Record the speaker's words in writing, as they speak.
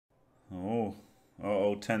Oh. Oh,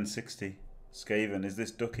 1060. Skaven, is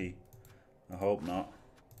this Ducky? I hope not.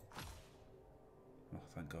 Oh,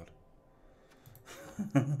 thank God.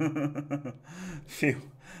 Phew.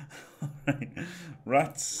 Right.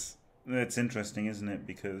 Rats. It's interesting, isn't it?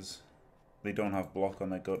 Because they don't have block on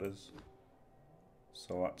their gutters.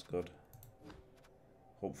 So that's good.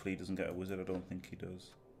 Hopefully he doesn't get a wizard. I don't think he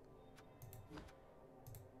does.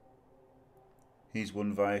 He's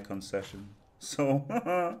won via concession. So,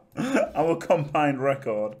 our combined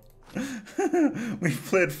record. We've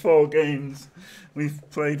played 4 games. We've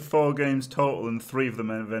played 4 games total and 3 of them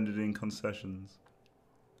have ended in concessions.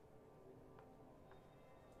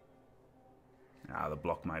 Ah, the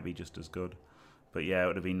block might be just as good. But yeah, it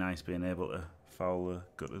would have been nice being able to foul the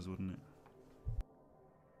gutters, wouldn't it?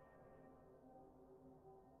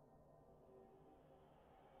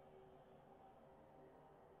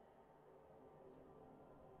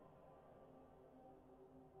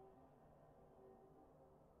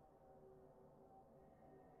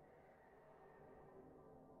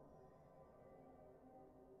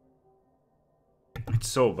 It's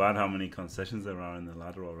so bad how many concessions there are in the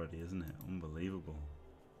ladder already, isn't it? Unbelievable.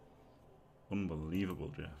 Unbelievable,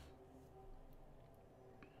 Jeff.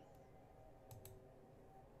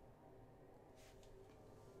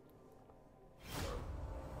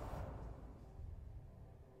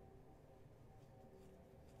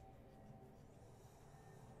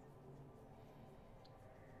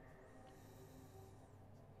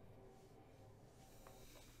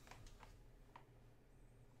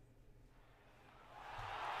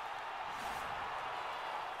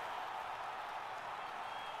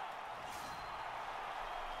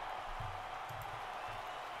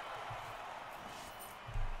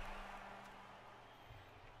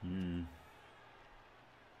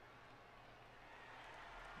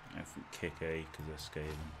 I think kick A because they're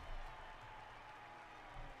Skaven.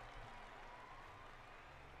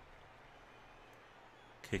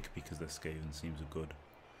 Kick because they're Skaven seems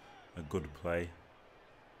a good play.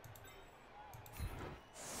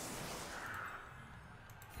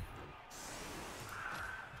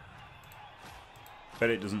 Bet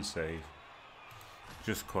it doesn't save.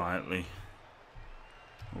 Just quietly.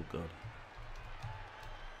 Oh god.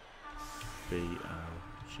 BLGF.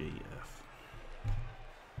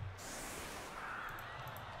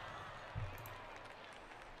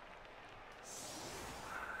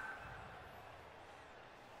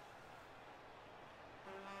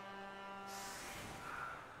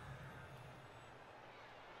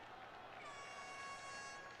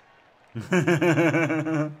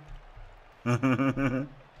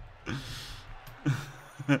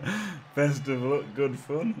 Best of luck, good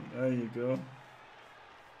fun. There you go.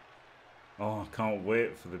 Oh, I can't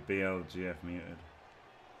wait for the BLGF muted.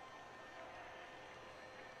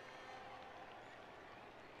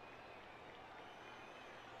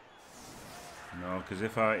 No, because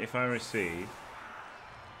if I receive,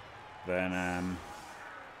 then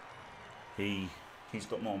he's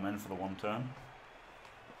got more men for the 1 turn.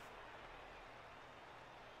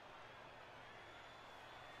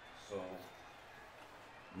 So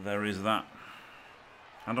there is that.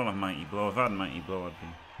 I don't have Mighty Blow. If I had Mighty Blow, I'd be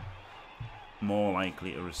more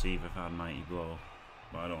likely to receive if I had Mighty Blow.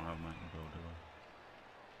 But I don't have Mighty Blow, do I?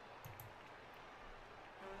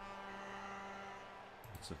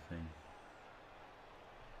 That's a thing.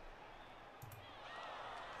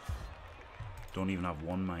 Don't even have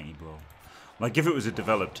 1 Mighty Blow. Like if it was a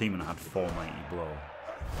developed team and I had 4 Mighty Blow,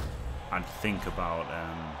 I'd think about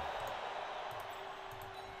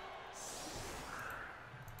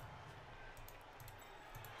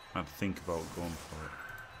going for it.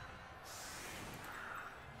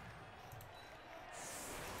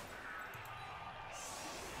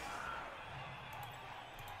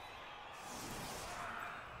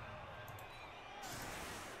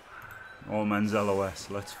 All men's LOS,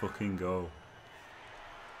 let's fucking go.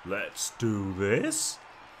 Let's do this.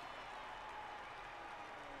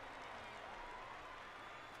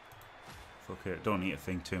 Fuck it, don't need to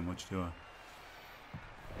think too much, do I?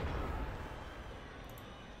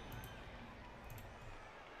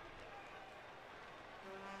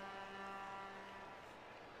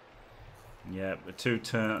 Yeah, a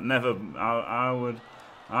 2-turn. Never. I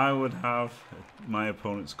would have my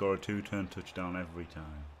opponent score a 2-turn touchdown every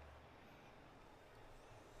time.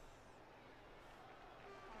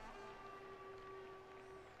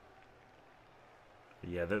 But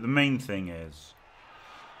yeah, the main thing is.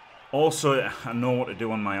 Also, I know what to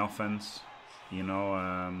do on my offense. You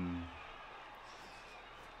know,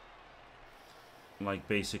 like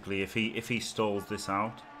basically, if he stalls this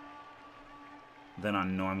out, then I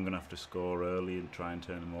know I'm gonna have to score early and try and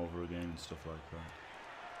turn him over again and stuff like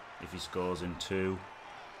that. if he scores in 2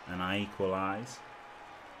 and I equalise,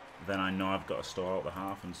 then I know I've got to store out the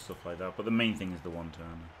half and stuff like that. But the main thing is the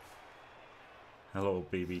one-turner. Hello,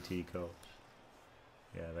 BBT coach.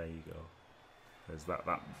 Yeah, there you go. There's that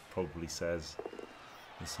probably says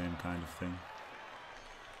the same kind of thing.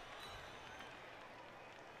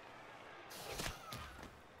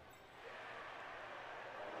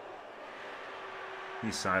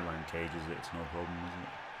 He sideline cages it, it's no problem, is it?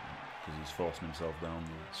 Because he's forcing himself down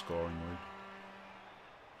the scoring route.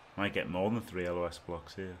 Might get more than 3 LOS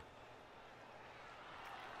blocks here.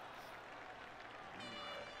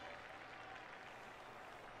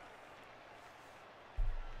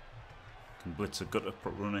 Can blitz a gutter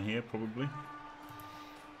runner here, probably.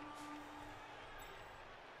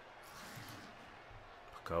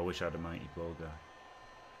 Fuck, I wish I had a mighty blow guy.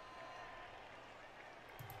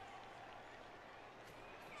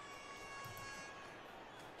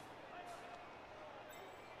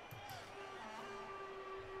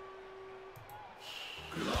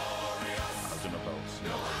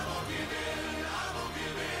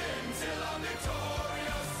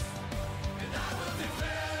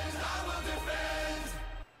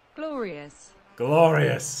 Glorious.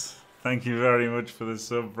 Glorious! Thank you very much for the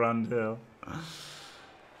sub, Brandhill.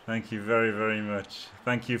 Thank you very, very much.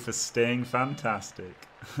 Thank you for staying fantastic.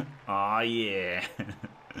 Ah, yeah.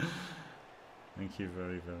 Thank you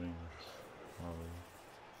very, very much. Oh,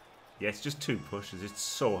 yeah, it's just 2 pushes. It's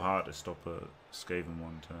so hard to stop a Skaven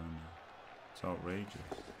one turn. It's outrageous.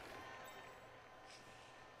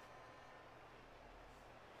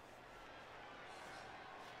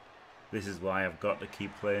 This is why I've got to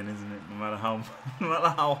keep playing, isn't it? No matter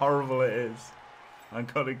how horrible it is,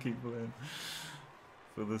 I've got to keep playing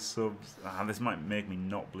for the subs. Ah, this might make me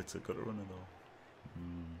not blitz a gutter runner though.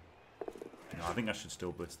 No, I think I should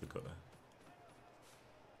still blitz the gutter.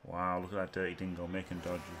 Wow, look at that dirty dingo making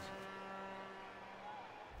dodges.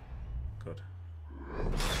 Good.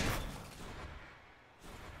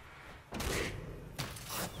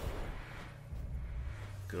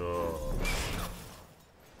 Good.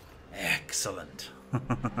 Excellent.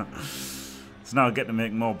 So now I get to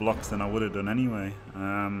make more blocks than I would have done anyway.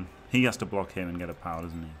 He has to block him and get a power,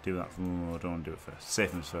 doesn't he? Do that. Ooh, I don't want to do it first.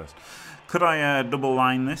 Save him first. Could I double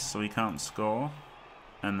line this so he can't score?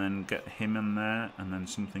 And then get him in there and then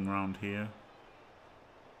something around here?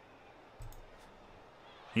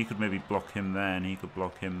 He could maybe block him there and he could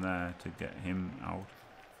block him there to get him out.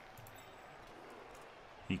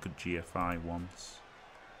 He could GFI once.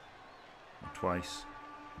 Or twice.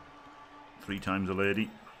 3 times a lady.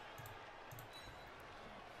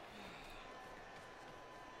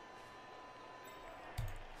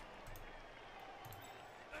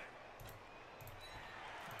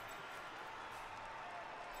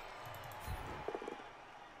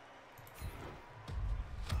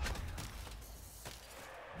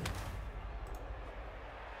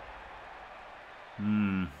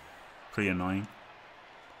 Pretty annoying.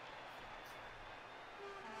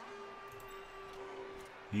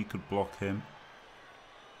 He could block him.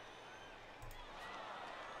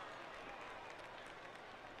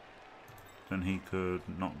 Then he could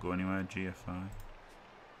not go anywhere, GFI.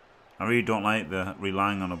 I really don't like the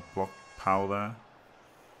relying on a block POW there.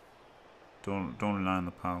 Don't rely on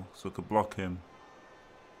the POW. So I could block him.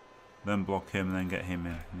 Then block him, then get him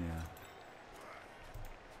in. Yeah.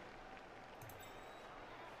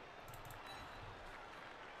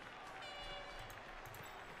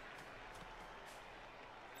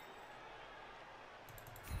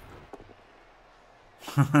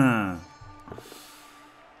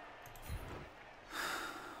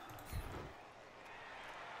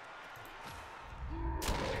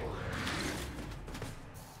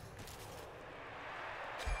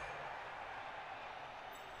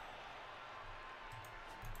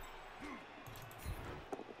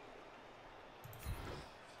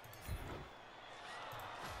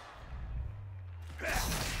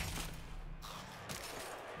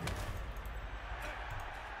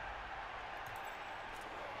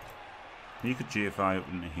 You could GFI up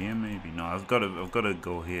into here, maybe. No, I've got to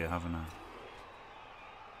go here, haven't I?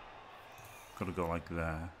 Got to go like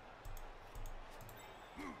there.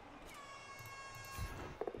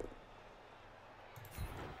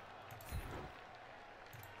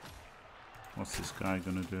 What's this guy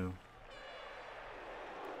gonna do?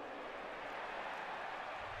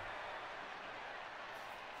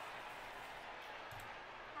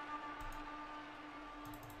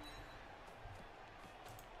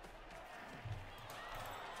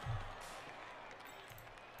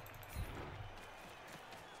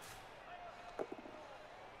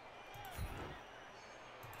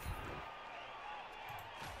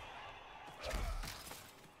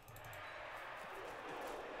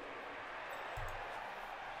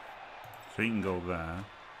 So he can go there.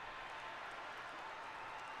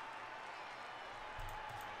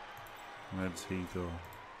 Where does he go?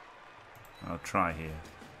 I'll try here.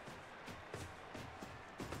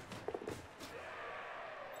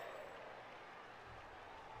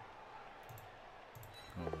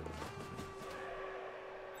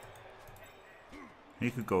 He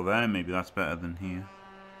could go there, maybe that's better than here.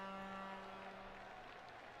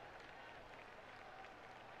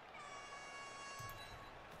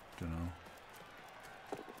 Don't know.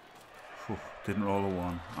 Whew, didn't roll a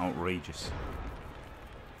 1. Outrageous.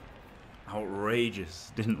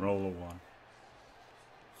 Outrageous. Didn't roll a 1.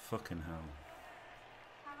 Fucking hell.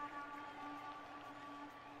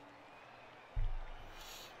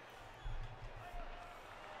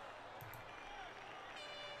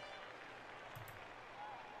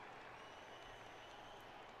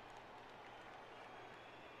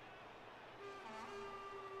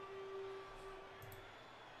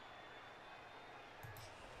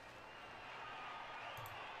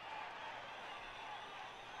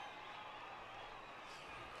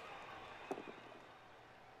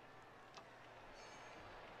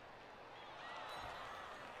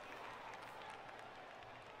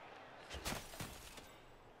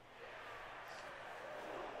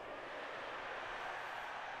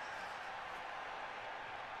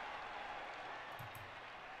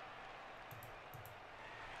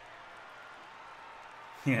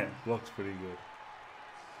 Yeah, block's pretty good.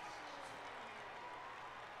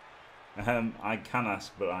 I can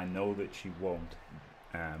ask, but I know that she won't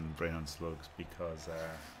Brain on Slugs because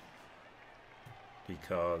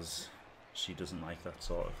she doesn't like that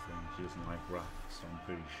sort of thing. She doesn't like rap, so I'm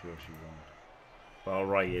pretty sure she won't. But I'll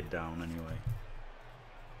write it down anyway.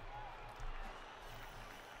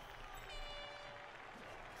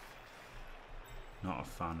 Not a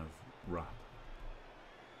fan of rap.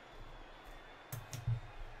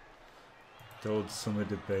 Old summer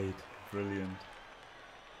debate, brilliant.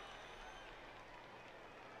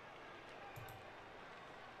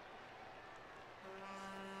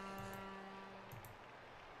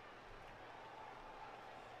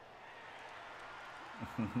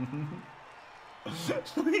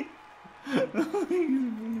 It's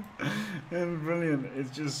brilliant.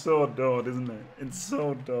 It's just so dode, isn't it? It's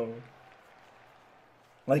so dode.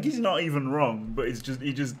 Like, he's not even wrong, but it's just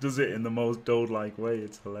he just does it in the most dode-like way.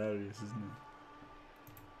 It's hilarious, isn't it?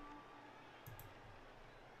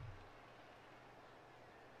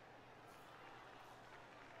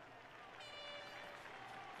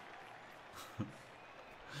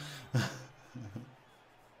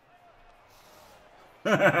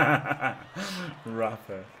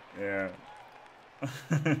 Rapper, yeah.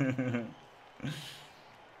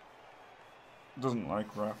 Doesn't like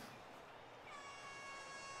rap.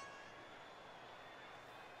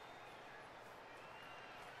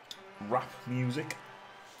 Rap music.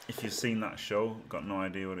 If you've seen that show, got no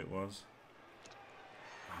idea what it was.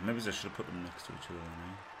 Maybe I should have put them next to each other.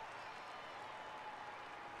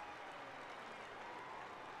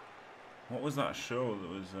 What was that show that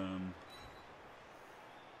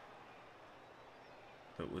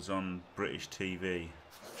was on British TV?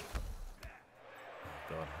 Oh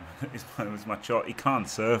God, it was my chalk. He can't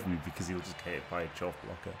serve me because he'll just get it by a chalk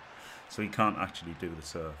blocker, so he can't actually do the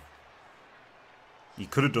surf. He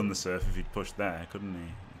could have done the surf if he'd pushed there, couldn't he?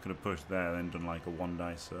 He could have pushed there and then done like a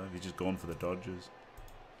 1-die surf. He's just gone for the dodges.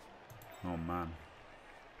 Oh man!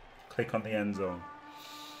 Click on the end zone.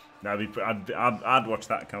 That'd be. I'd watch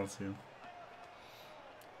that, Calcium.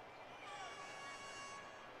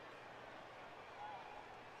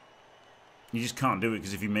 You just can't do it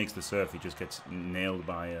because if he makes the surf, he just gets nailed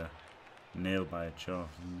by a chop.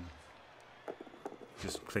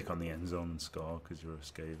 Just click on the end zone and score because you're a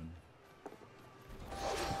Skaven.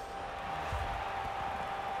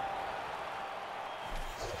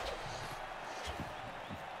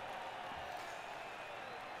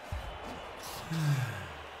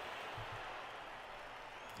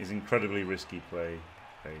 His incredibly risky play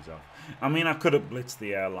pays off. I mean, I could have blitzed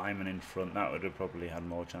the lineman in front. That would have probably had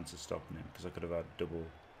more chance of stopping him because I could have had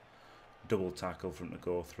double tackle for him to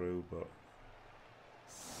go through. But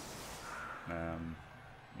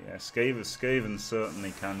yeah, Skaven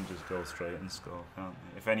certainly can just go straight and score, can't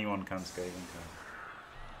they? If anyone can, Skaven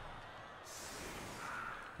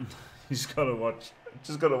can. You just gotta watch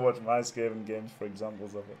my Skaven games for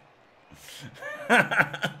examples of it.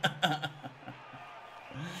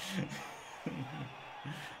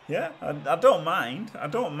 Yeah, I don't mind. I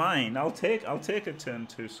don't mind. I'll take a turn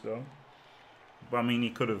 2 score. But I mean, he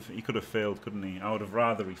could have failed, couldn't he? I would have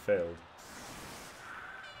rather he failed.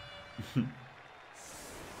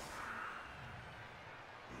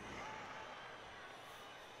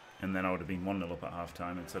 And then I would have been 1-0 up at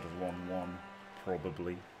half-time instead of 1-1,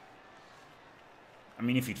 probably. I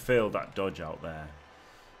mean, if he'd failed that dodge out there,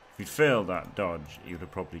 if he'd failed that dodge, he would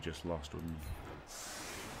have probably just lost, wouldn't he?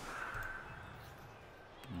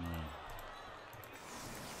 No.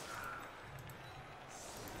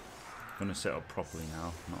 I'm going to set up properly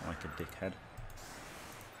now, not like a dickhead.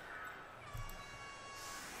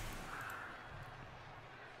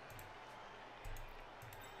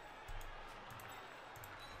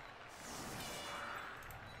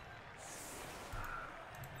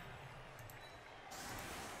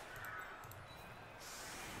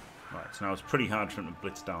 So now it's pretty hard for him to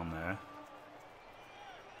blitz down there.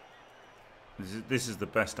 This is the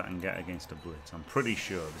best I can get against a blitz. I'm pretty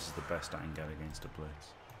sure this is the best I can get against a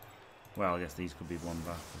blitz. Well, I guess these could be one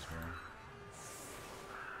back as well.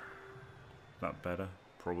 Is that better?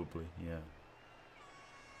 Probably, yeah.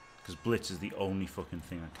 Because blitz is the only fucking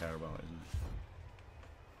thing I care about, isn't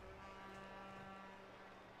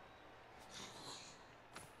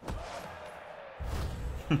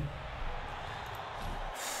it?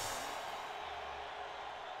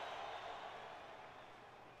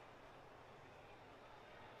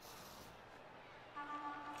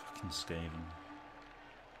 Skaven.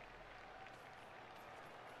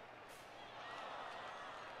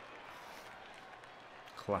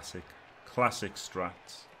 Classic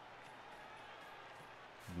strats.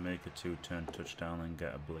 Make a 2-turn touchdown and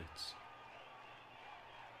get a blitz.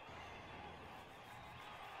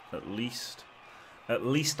 At least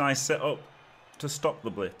I set up to stop the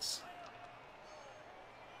blitz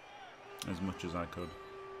as much as I could.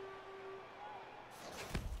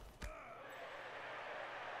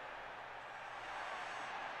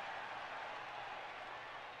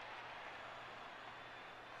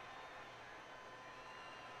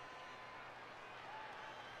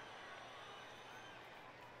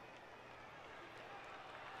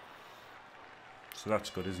 So that's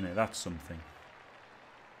good, isn't it? That's something.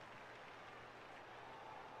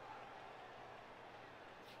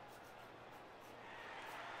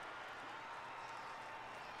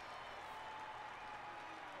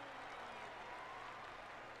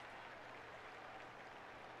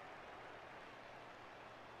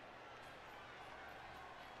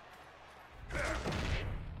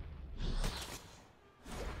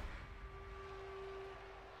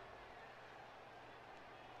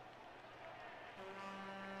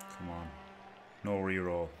 Come on. No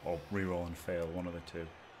reroll, or reroll and fail, one of the two.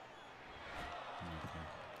 Okay.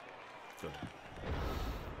 Good.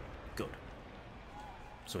 Good.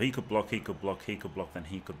 So he could block, he could block, he could block, then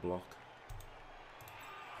he could block.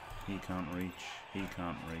 He can't reach,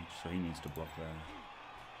 so he needs to block there.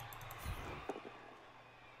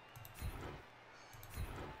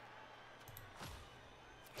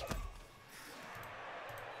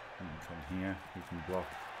 Come here, he can block.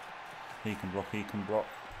 He can block, he can block.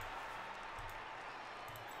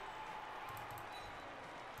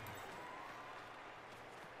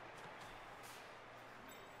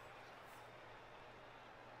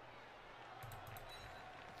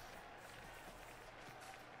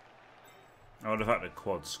 I would have had a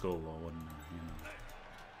quad skull though, wouldn't I? You know.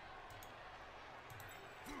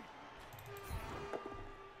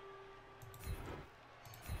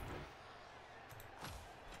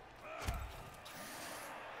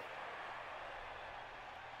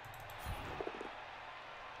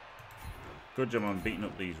 Good job on beating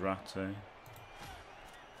up these rats, eh?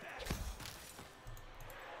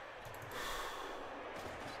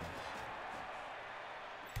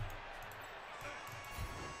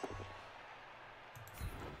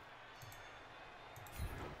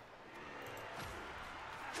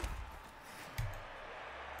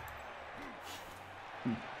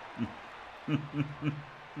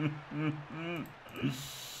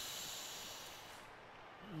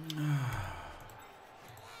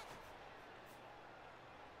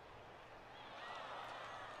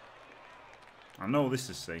 I know this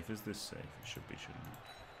is safe. Is this safe? It should be, shouldn't it?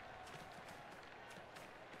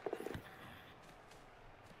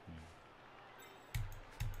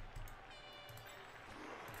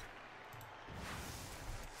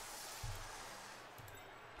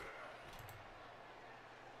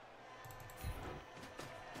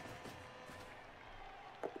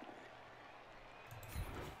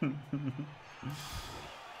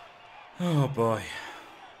 Oh boy.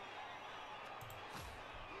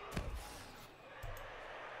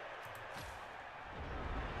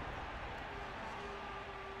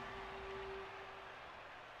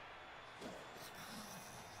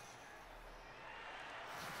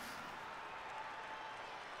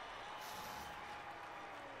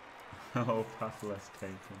 Oh, pathless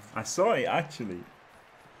taken. I saw it actually.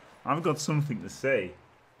 I've got something to say.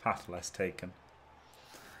 Path less taken.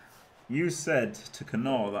 You said to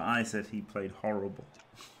Knorr that I said he played horrible.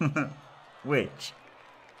 Which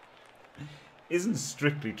isn't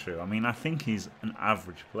strictly true. I mean, I think he's an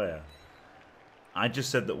average player. I just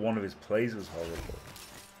said that one of his plays was horrible.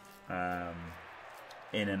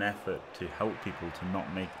 In an effort to help people to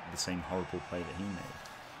not make the same horrible play that he made.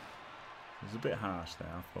 It was a bit harsh there.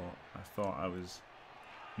 I thought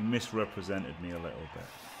you misrepresented me a little bit.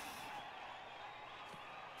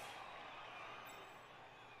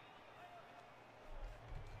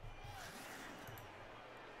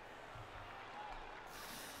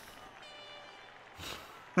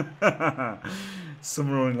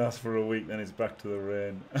 Summer only lasts for a week, then it's back to the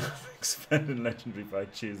rain. Expanded legendary by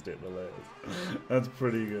Tuesday at the latest. That's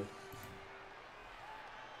pretty good.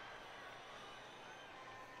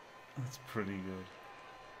 That's pretty good.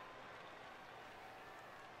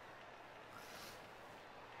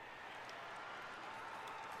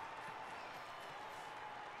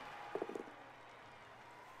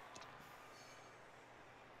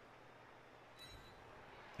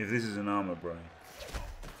 If this is an armor break.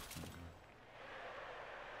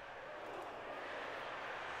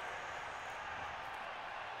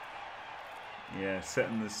 Yeah,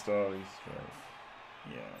 setting the story straight.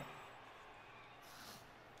 Yeah.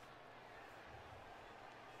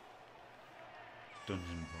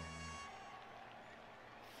 Dungeon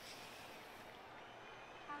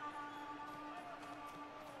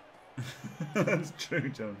Ball. That's true,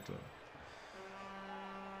 John.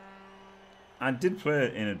 I did play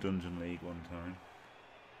it in a Dungeon League one time.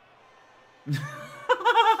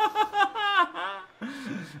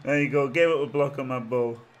 There you go, gave up a block on my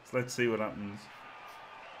bull. So let's see what happens.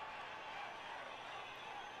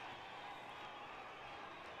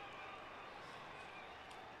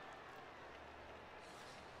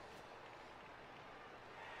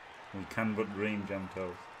 We can but dream,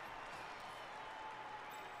 Jamto.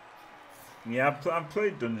 Yeah, I've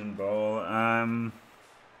played Dungeon Ball.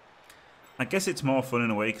 I guess it's more fun in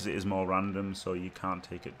a way because it is more random, so you can't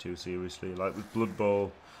take it too seriously. Like with Blood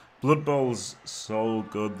Bowl, Blood Bowl's so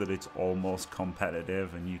good that it's almost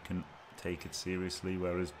competitive and you can take it seriously,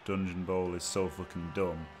 whereas Dungeon Bowl is so fucking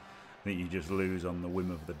dumb that you just lose on the whim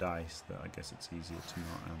of the dice that I guess it's easier to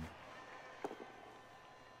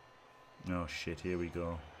not... Oh shit, here we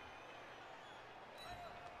go.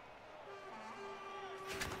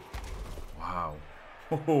 Wow.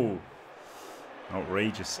 Oh,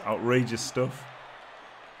 outrageous, outrageous stuff.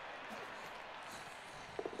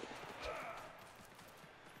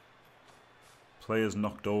 Players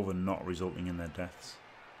knocked over, not resulting in their deaths.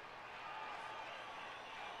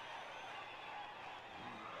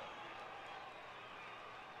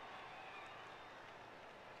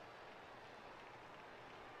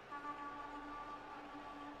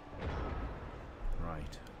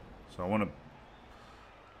 Right. So I want to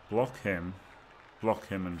block him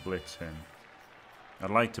and blitz him. I'd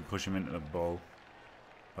like to push him into the ball,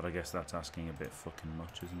 but I guess that's asking a bit fucking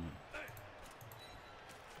much, isn't it?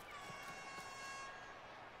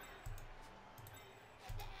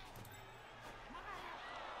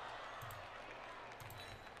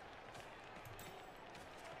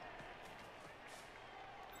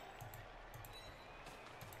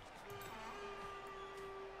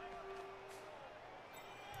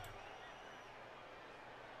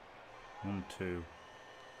 One, 2,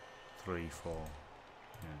 3, 4.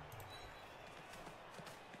 Yeah.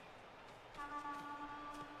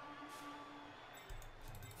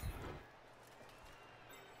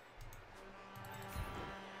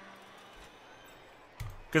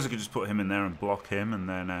 Guess I could just put him in there and block him and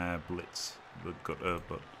then blitz the gutter,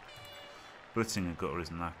 but blitzing a gutter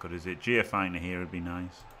isn't that good, is it? GFIing here would be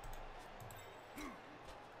nice.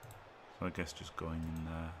 So I guess just going in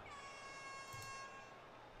there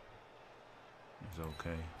is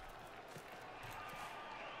okay.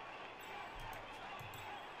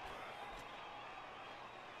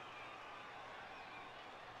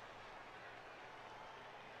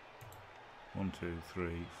 One, 2,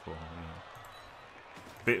 3, 4. Yeah.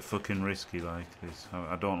 Bit fucking risky like this.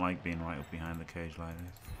 I don't like being right up behind the cage like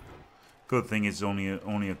this. Good thing is only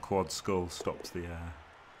a quad skull stops the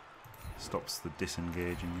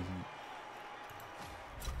disengaging, isn't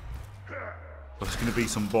it? But there's going to be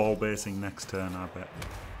some ball basing next turn, I bet.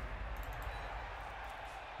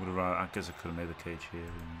 I guess I could have made the cage here.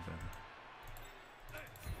 And,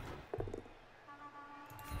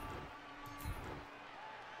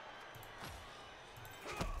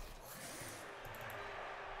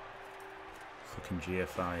 fucking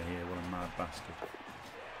GFI here, what a mad bastard.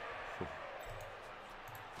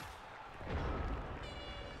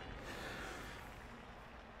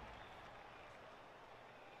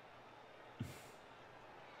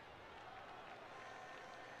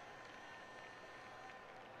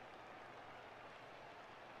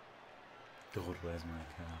 God, where's my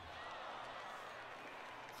car?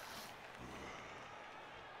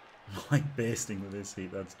 Like basting with this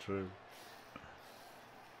heat, that's true.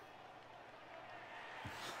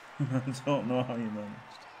 I don't know how you managed.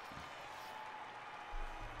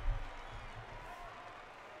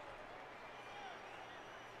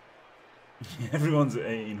 Everyone's at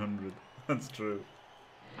 1800. That's true.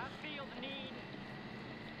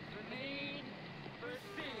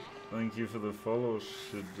 Thank you for the follow,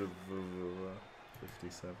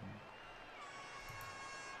 57.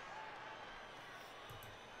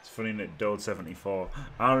 It's funny that Dode74.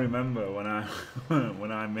 I remember when I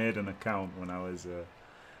when I made an account when I was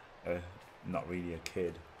not really a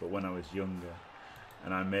kid, but when I was younger,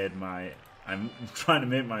 and I'm trying to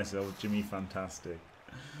make myself Jimmy Fantastic,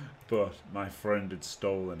 but my friend had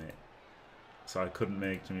stolen it, so I couldn't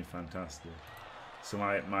make Jimmy Fantastic. So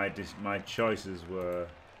my choices were,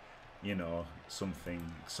 you know, something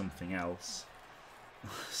else.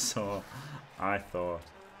 So I thought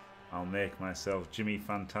I'll make myself Jimmy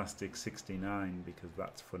Fantastic 69 because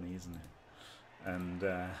that's funny, isn't it? And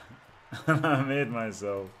and I made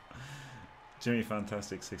myself Jimmy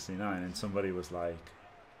Fantastic 69, and somebody was like,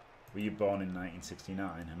 "Were you born in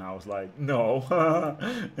 1969?" And I was like, "No,"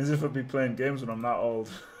 as if I'd be playing games when I'm that old.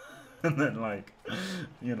 And then, like,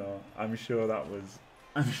 you know, I'm sure that was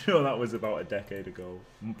about a decade ago,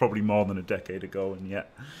 probably more than a decade ago, and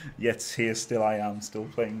yet here still I am, still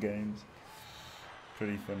playing games.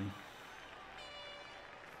 Pretty funny.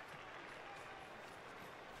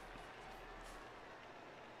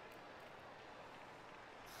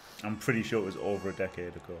 I'm pretty sure it was over a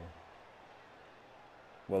decade ago.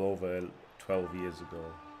 Well, over 12 years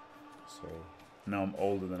ago. So now I'm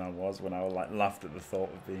older than I was when I like laughed at the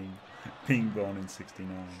thought of being born in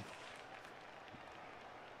 '69.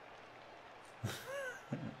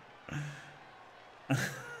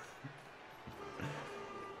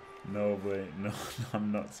 No, wait, no,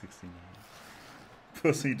 I'm not 69.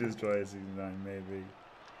 Pussy Destroyer 69, maybe.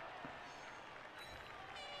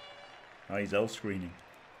 Oh, he's elf screening.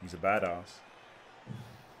 He's a badass.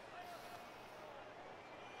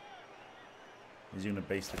 Is he gonna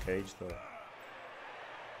base the cage though?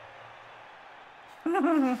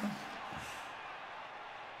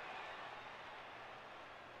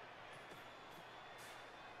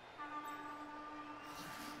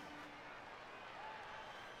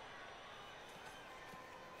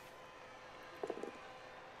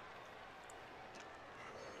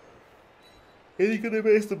 Is he gonna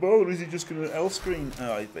base the ball, or is he just gonna elf screen?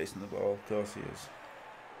 Oh, he's basing the ball. Of course he is.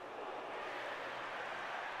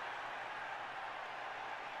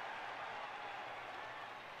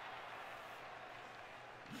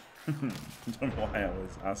 I don't know why I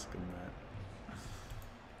was asking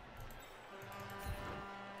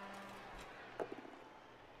that.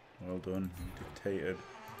 Well done. You dictated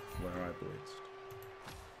where I blitzed.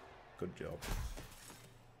 Good job.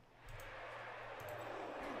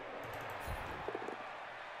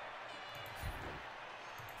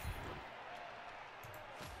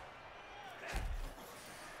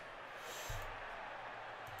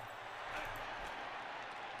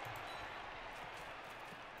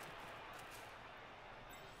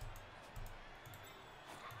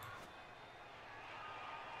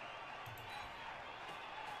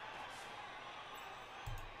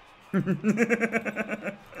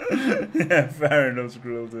 Yeah, fair enough,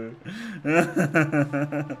 Skrill too.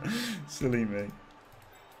 Silly me.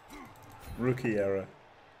 Rookie error.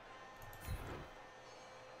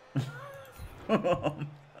 Oh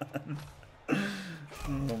man. Oh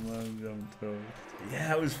man, I'm toast.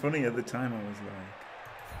 Yeah, it was funny at the time. I was like,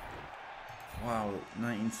 wow,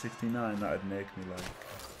 1969, that'd make me like,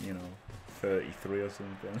 you know, 33 or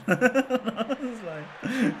something. I was like,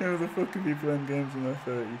 who the fuck could be playing games when they're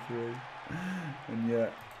 33? And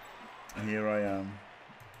yet, here I am.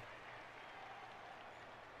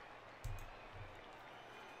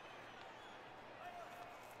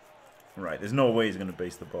 Right, there's no way he's going to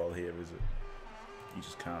base the ball here, is it? You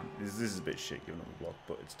just can't. This is a bit shit giving up the block,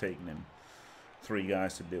 but it's taken him 3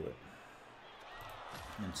 guys to do it.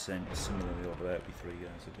 And similarly over there, it'd be 3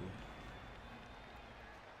 guys to do it.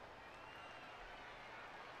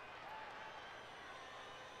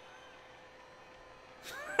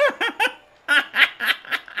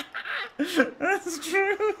 That's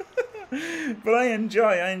true. But I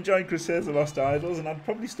enjoy Crusades of Lost Idols, and I'd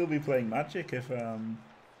probably still be playing Magic if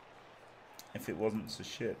it wasn't so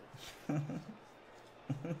shit.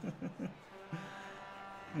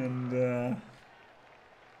 And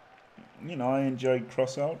you know, I enjoyed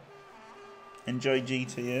Crossout. Enjoy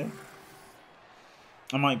GTA.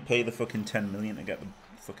 I might pay the fucking 10 million to get the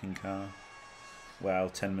fucking car. well,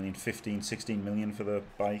 10 million, 15, 16 million for the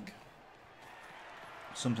bike.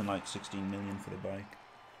 Something like 16 million for the bike.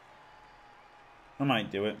 I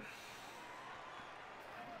might do it.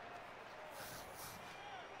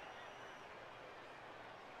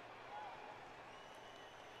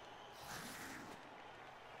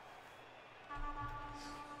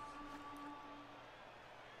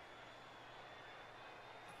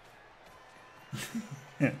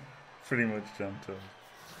 Yeah, pretty much jumped up.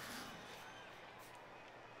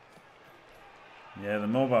 Yeah, the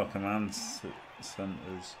mobile command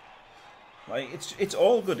centers. Like it's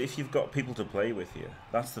all good if you've got people to play with you.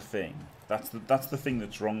 That's the thing. That's the thing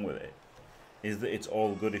that's wrong with it. Is that it's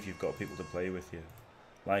all good if you've got people to play with you.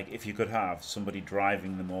 Like if you could have somebody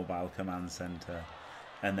driving the mobile command center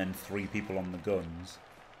and then 3 people on the guns,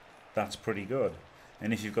 that's pretty good.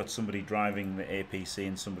 And if you've got somebody driving the APC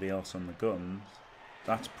and somebody else on the guns,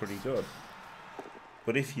 that's pretty good.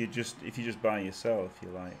 But if you just by yourself,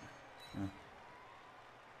 you're like,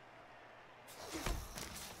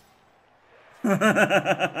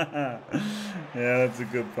 yeah, that's a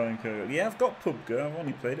good point. Yeah, I've got PUBG. I've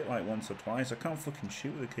only played it like once or twice. I can't fucking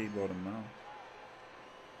shoot with a keyboard and mouse.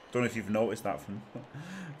 Don't know if you've noticed that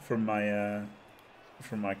from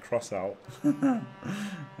my cross out.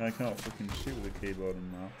 I can't fucking shoot with a keyboard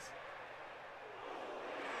and mouse.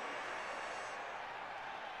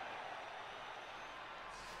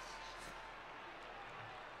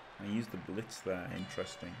 I used the blitz there.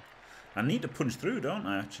 Interesting. I need to punch through, don't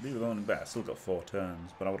I, actually? With only bet. I still got 4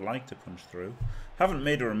 turns, but I would like to punch through. Haven't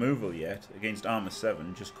made a removal yet against Armor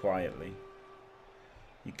 7, just quietly.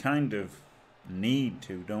 You kind of need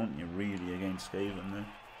to, don't you, really, against Skaven?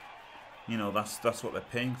 You know, that's what they're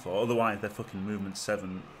paying for. Otherwise, they're fucking movement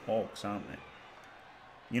 7 orcs, aren't they?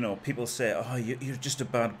 You know, people say, oh, you're just a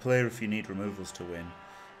bad player if you need removals to win.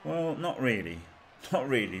 Well, not really. Not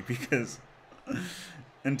really, because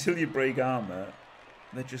until you break armor,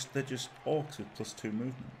 they're just orcs with +2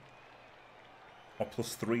 movement. Or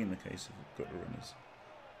 +3 in the case of gutter runners.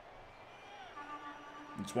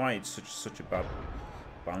 That's why it's such a bad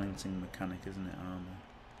balancing mechanic, isn't it, armor?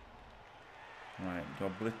 Right, we've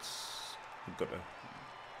got blitz. We've got to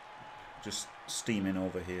just steam in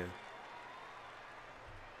over here.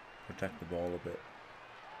 Protect the ball a bit.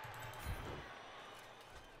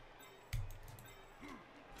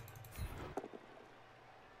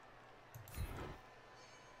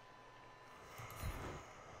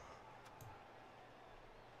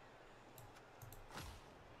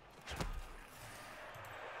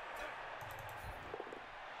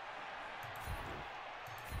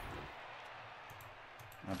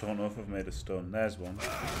 I don't know if I've made a stun. There's one. Might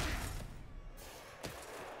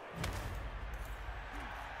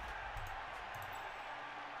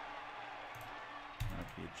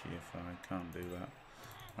be a GFI. Can't do that.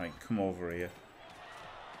 Right, come over here.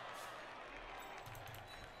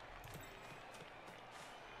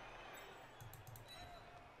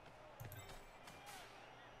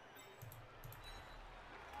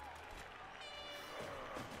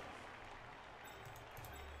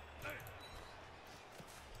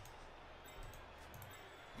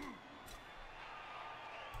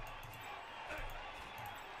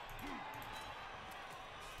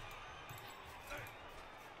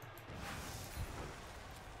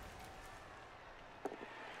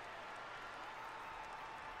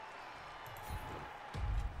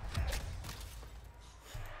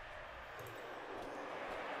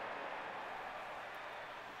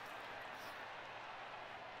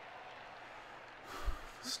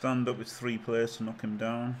 Stand up with 3 players to knock him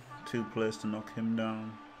down, 2 players to knock him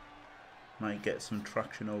down. Might get some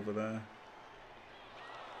traction over there.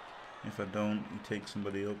 If I don't, he takes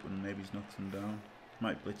somebody up and maybe he's knocks him down.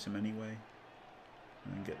 Might blitz him anyway.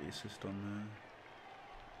 And then get the assist on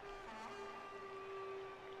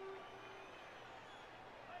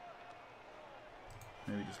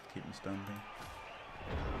there. Maybe just keep him standing.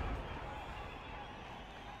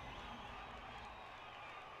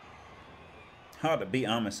 Hard to beat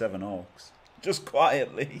Armor 7 orcs. Just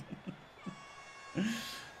quietly.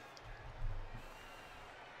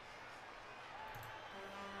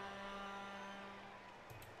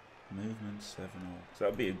 Movement 7 orcs. That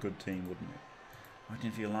would be a good team, wouldn't it? Imagine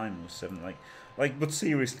if your line was 7. Like, but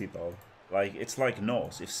seriously though, like it's like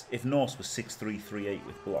Norse. If Norse was 6-3-3-8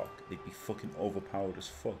 with block, they'd be fucking overpowered as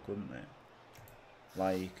fuck, wouldn't they?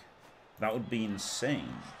 Like, that would be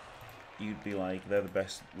insane. You'd be like, they're the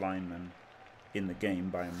best linemen in the game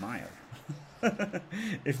by a mile.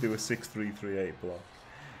 If they were 6-3-3-8 block.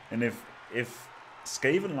 And if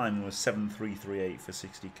Skaven lineman was 7-3-3-8 for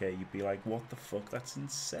 60k, you'd be like, what the fuck? That's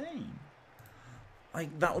insane.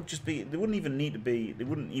 Like, that would just be, they wouldn't even need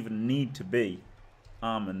to be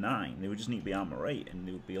armor 9. They would just need to be armor 8, and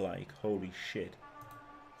they would be like, holy shit,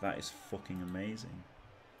 that is fucking amazing.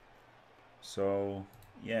 So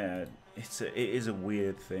yeah, it is a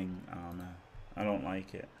weird thing, armor. I don't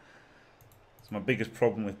like it. It's my biggest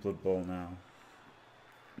problem with Blood Bowl now.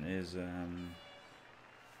 Is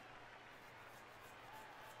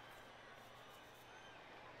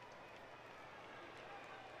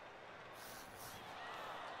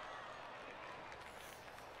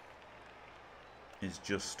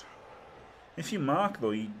just, if you mark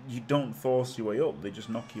though, you don't force your way up, they just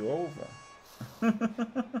knock you over.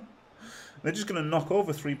 They're just going to knock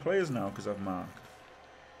over 3 players now because I've marked.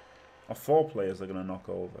 Or 4 players they're going to knock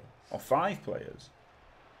over. Or 5 players.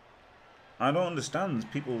 I don't understand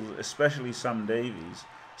people, especially Sam Davies,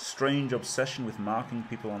 strange obsession with marking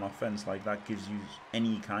people on offense like that gives you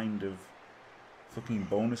any kind of fucking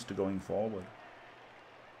bonus to going forward.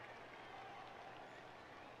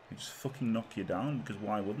 They just fucking knock you down, because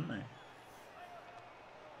why wouldn't they?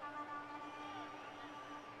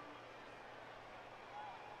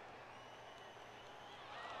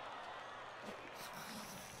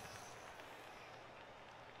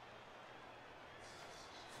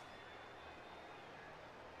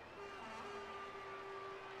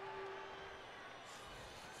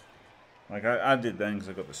 Like, I did then because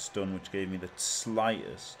I got the stun, which gave me the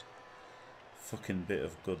slightest fucking bit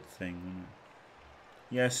of good thing.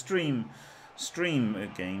 Yeah, stream a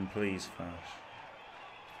game, please, Fash.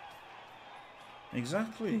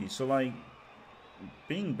 Exactly. So, like,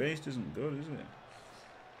 being based isn't good, is it?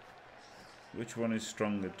 Which one is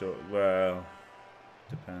stronger? Well,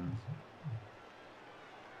 depends.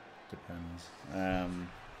 Depends.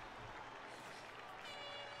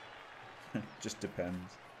 Just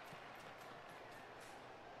depends.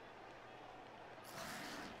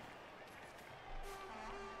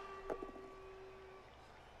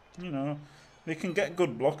 You know, they can get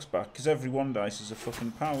good blocks back because every 1 dice is a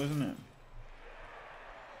fucking power, isn't it?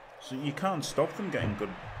 So you can't stop them getting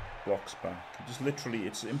good blocks back. It just literally,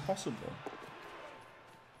 it's impossible.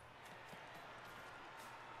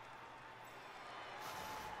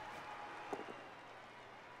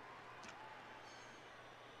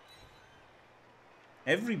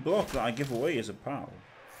 Every block that I give away is a POW.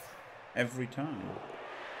 Every time.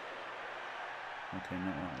 Okay,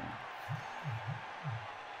 not that one.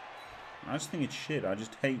 I just think it's shit. I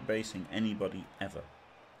just hate basing anybody ever.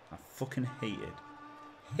 I fucking hate it.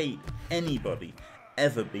 Hate anybody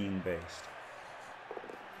ever being based.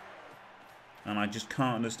 And I just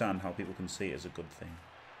can't understand how people can see it as a good thing.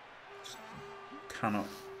 Just cannot,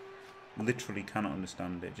 literally cannot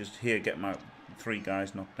understand it. Just here, get my 3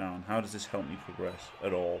 guys knocked down. How does this help me progress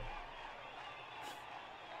at all?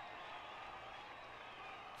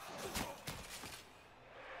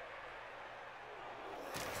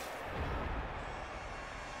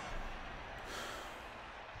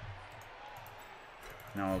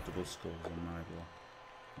 Now I'll double skulls on my block.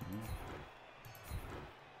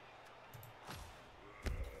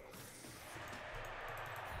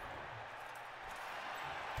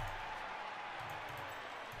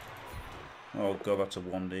 Oh god, that's a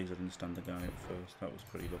 1D because I didn't stand the guy up first. That was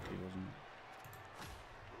pretty lucky, wasn't it?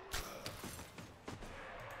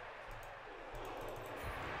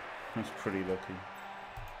 That's pretty lucky.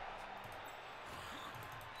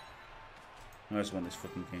 I just want this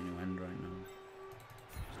fucking game to end right now.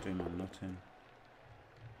 Just doing my nutting.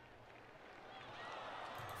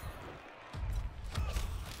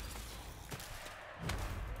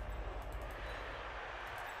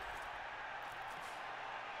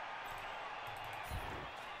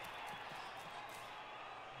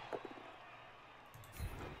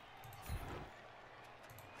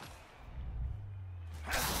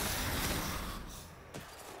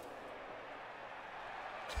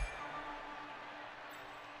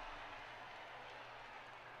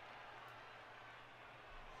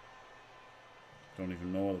 Don't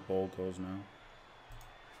even know where the ball goes now.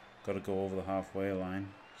 Got to go over the halfway line.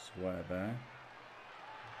 Swear there.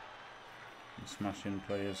 And smash in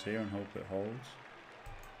players here and hope it holds.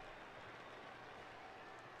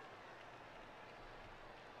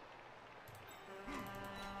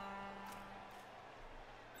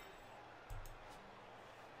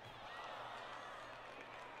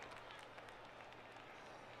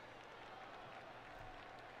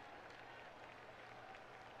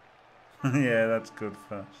 Yeah, that's good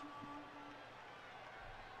fast.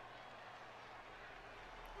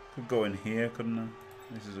 Could go in here, couldn't I?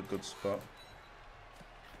 This is a good spot.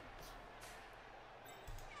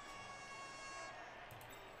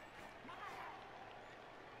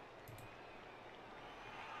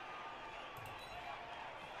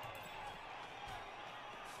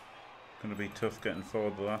 Gonna be tough getting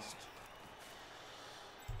forward the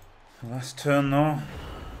last turn though.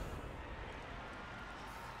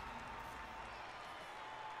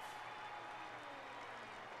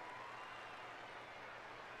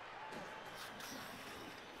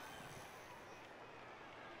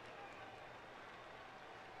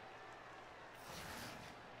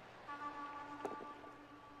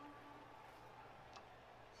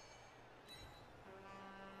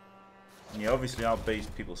 Yeah, obviously I'll base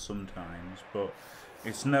people sometimes, but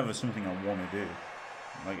it's never something I want to do.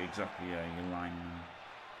 Like exactly, yeah, your lineman.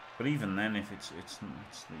 But even then, if it's even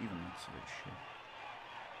that's a bit shit.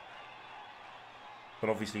 But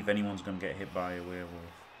obviously, if anyone's going to get hit by a werewolf,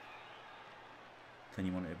 then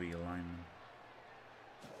you want it to be your lineman.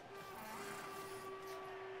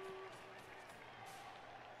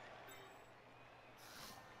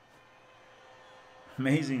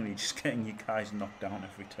 Amazingly, just getting your guys knocked down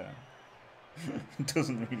every turn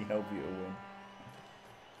doesn't really help you to win.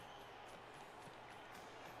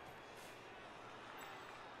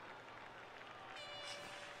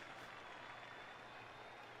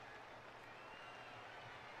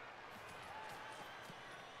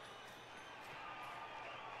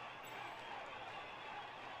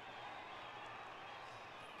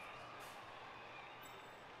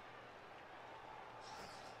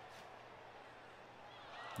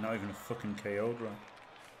 Not even a fucking KO'd right.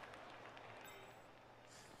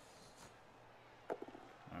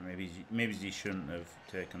 Maybe he shouldn't have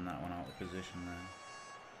taken that one out of position there.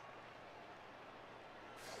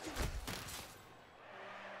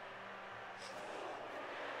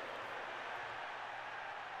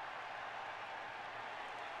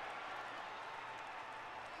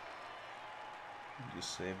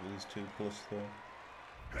 Just save these 2+ though.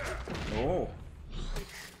 Oh!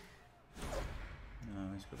 No,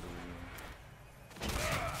 he's got the real.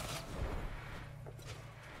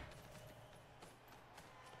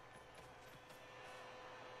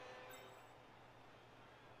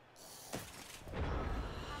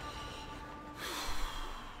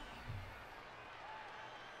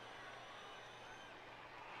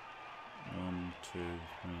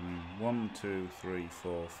 1, 2, 3,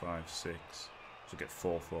 4, 5, 6. So get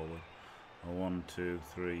 4 forward. Or 1, 2,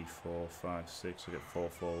 3, 4, 5, 6. So get 4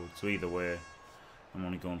 forward. So either way, I'm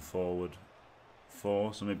only going forward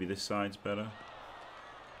 4. So maybe this side's better.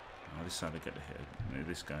 Oh, this side I get to hit. Maybe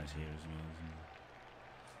this guy's here as well,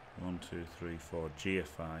 isn't he? 1, 2, 3, 4.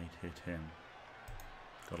 GFI hit him.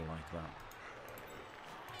 Gotta like that.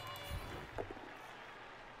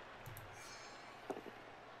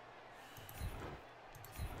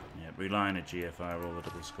 Relying a GFI, roll a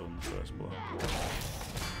double skull in the first blow.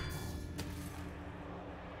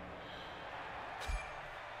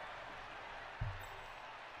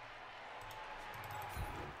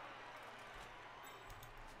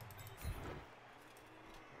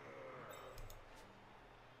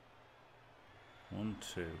 One,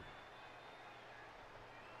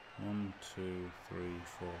 2, 3,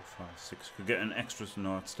 4, 5, 6. Could get an extra.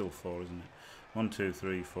 No, it's still 4, isn't it? 1, 2,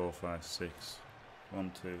 3, 4, 5, 6.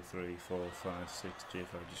 1, 2, 3, 4, 5, 6,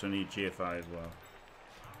 GFI. Just I need GFI as well.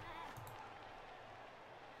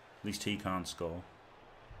 At least he can't score.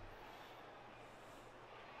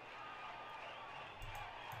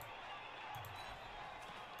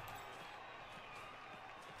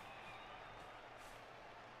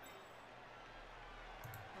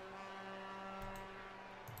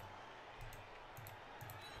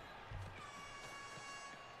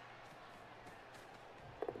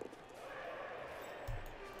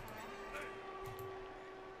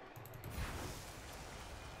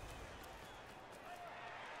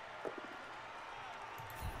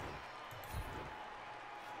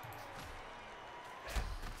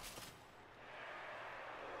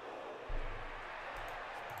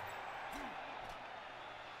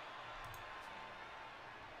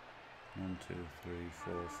 One, 2, 3,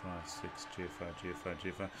 4, 5, 6, GFI, GFI,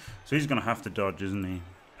 GFI. So he's going to have to dodge, isn't he?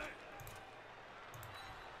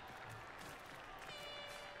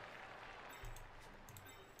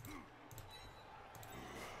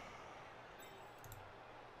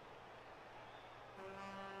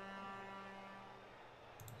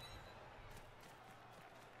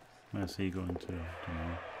 Where's he going to? I don't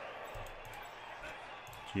know.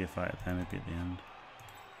 GFI at the maybe at the end.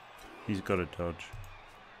 He's got to dodge.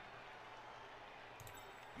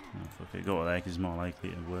 Oh, fuck it, go there because he's more likely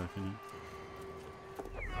to work, isn't it?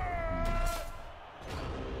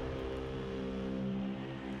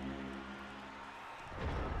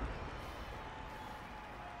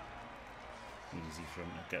 Easy for him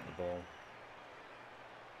to get the ball.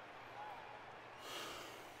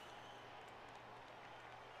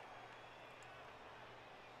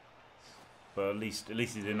 But at least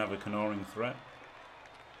he didn't have a canoring threat.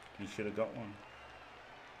 He should have got one.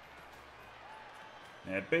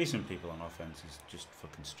 Yeah, basing people on offense is just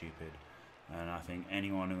fucking stupid. And I think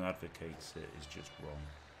anyone who advocates it is just wrong.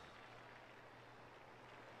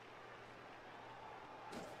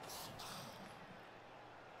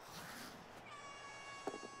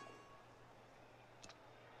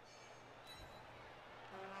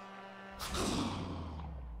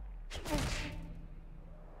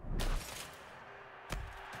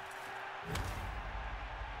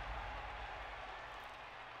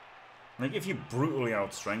 Like, if you brutally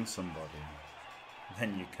outstrength somebody,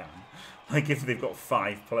 then you can. Like, if they've got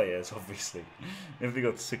 5 players, obviously. If they've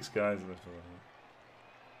got 6 guys left or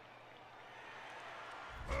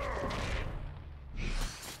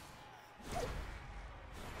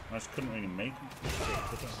I just couldn't really make them.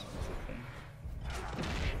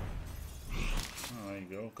 Oh, there you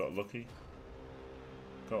go. Got lucky.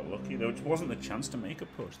 Got lucky. There wasn't a chance to make a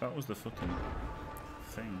push. That was the fucking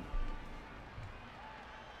thing.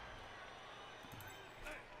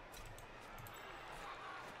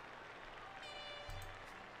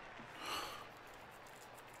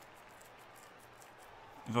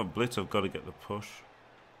 If I blitz, I've got to get the push.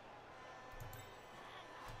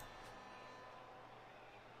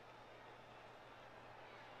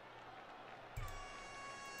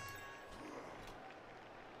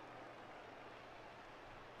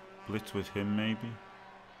 Blitz with him, maybe.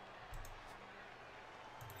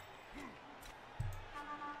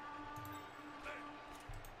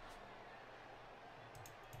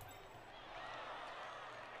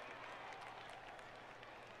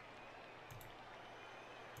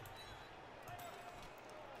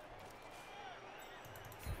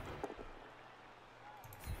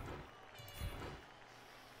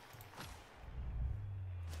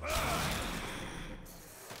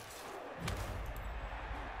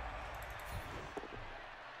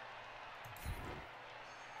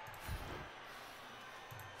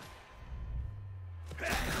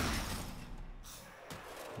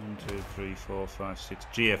 One, two, three, four, five, six.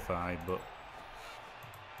 GFI, but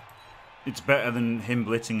it's better than him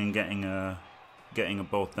blitzing and getting a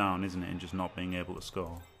both down, isn't it? And just not being able to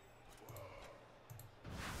score.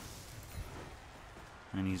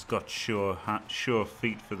 And he's got sure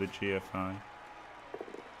feet for the GFI.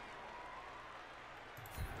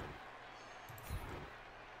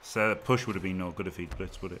 So the push would have been no good if he'd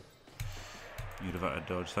blitzed, would it? You'd have had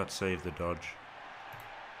to dodge. That saved the dodge.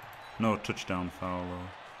 No touchdown foul though.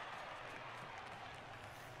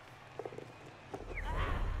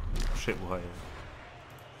 Shit wire.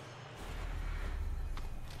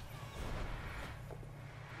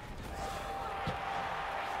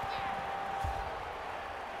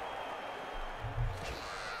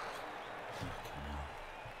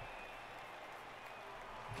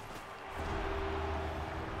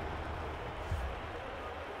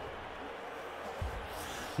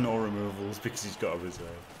 No removals because he's got a reserve.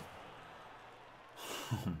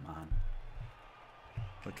 Oh man.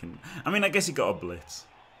 Fucking. I mean, I guess he got a blitz.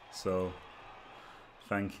 So,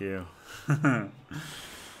 thank you.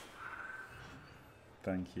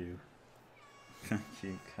 Thank you. Thank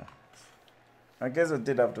you, cat. I guess I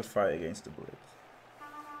did have to fight against the blitz.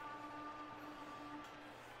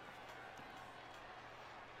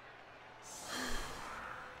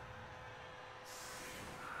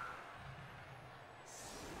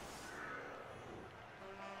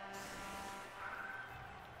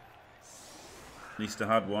 At least I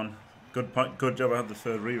had one. Good job I had the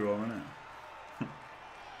third reroll, innit?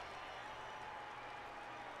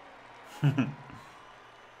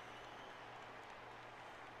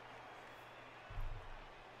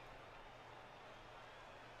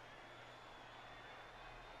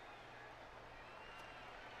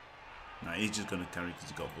 Nah, he's just going to carry because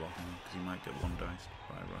he got blocking, because he might get one diced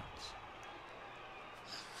by rats.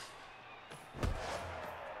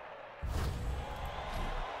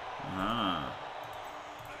 Ah.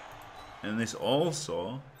 And this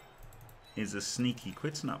also is a sneaky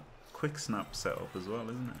quick snap setup as well,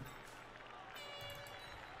 isn't it?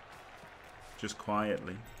 Just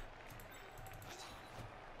quietly.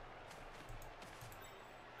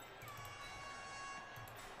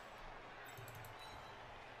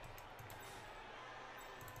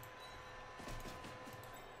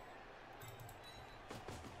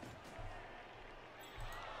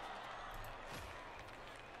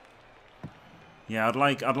 Yeah, I'd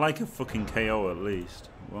like a fucking KO at least.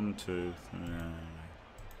 1, 2, 3.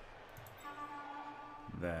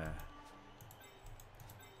 There.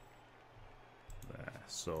 There.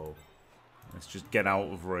 So let's just get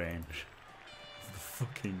out of range. The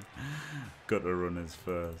fucking gutter runners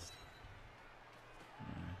first.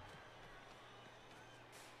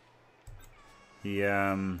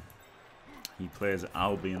 He plays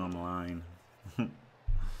Albion Online.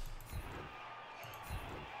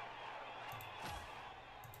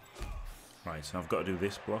 Right, so I've got to do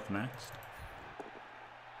this block next.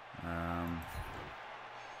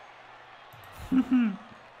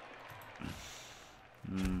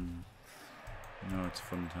 No, it's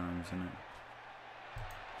fun times, isn't it?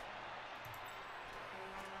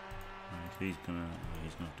 Right, he's gonna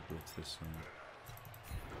have to blitz this one.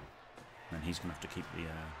 And he's gonna have to keep the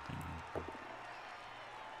thing.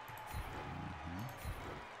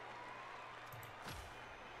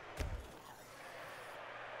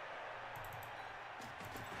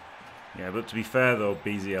 Yeah, but to be fair though,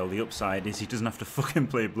 BZL, the upside is he doesn't have to fucking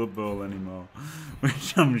play Bloodbowl anymore,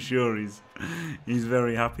 which I'm sure he's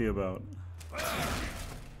very happy about.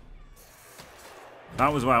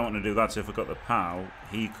 That was why I wanted to do that. So if I got the POW,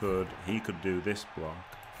 he could do this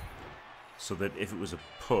block, so that if it was a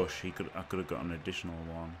push, I could have got an additional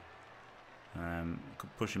one. I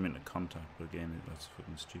could push him into contact, but again, that's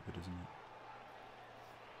fucking stupid, isn't it?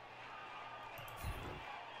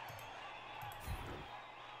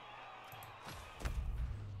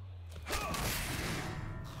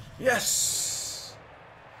 Yes!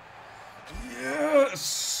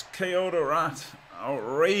 Yes! KO the rat.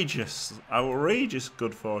 Outrageous. Outrageous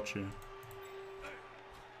good fortune.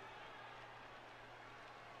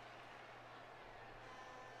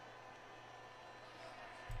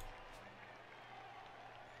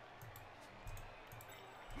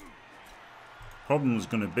 Problem's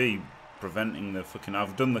going to be preventing the fucking...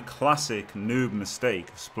 I've done the classic noob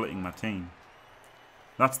mistake of splitting my team.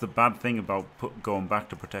 That's the bad thing about going back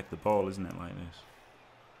to protect the ball, isn't it, like this?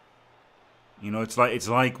 You know, it's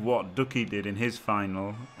like what Ducky did in his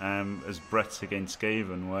final as Brett's against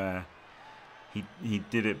Skaven, where he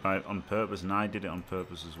did it on purpose, and I did it on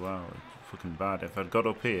purpose as well. It's fucking bad. If I'd got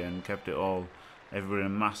up here and kept it all everywhere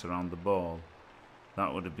in mass around the ball,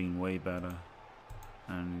 that would have been way better.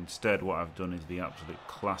 And instead, what I've done is the absolute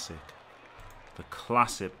classic, the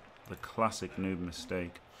classic noob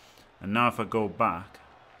mistake. And now if I go back,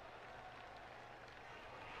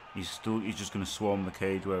 he's just going to swarm the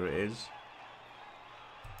cage where it is.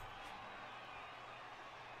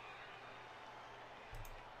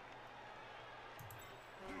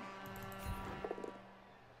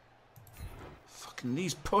 Fucking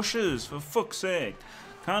these pushers, for fuck's sake.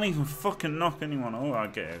 Can't even fucking knock anyone. Oh, I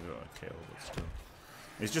get it. Okay, but still.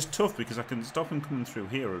 It's just tough because I can stop him coming through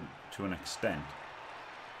here to an extent.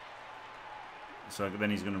 So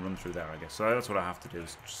then he's going to run through there, I guess. So that's what I have to do,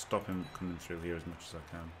 is just stop him coming through here as much as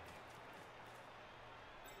I can.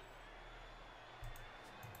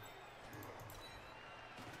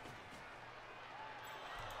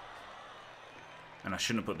 And I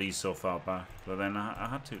shouldn't have put these so far back, but then I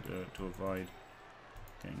had to avoid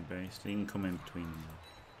getting based. He can come in between them.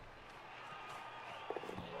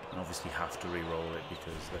 I obviously have to re-roll it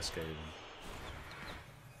because they're Skaven.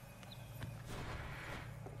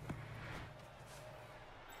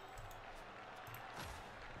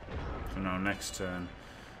 So now next turn,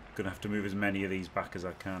 I'm going to have to move as many of these back as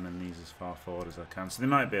I can and these as far forward as I can. So they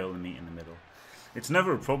might be able to meet in the middle. It's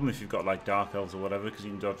never a problem if you've got like Dark Elves or whatever, because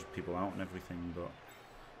you can dodge people out and everything, but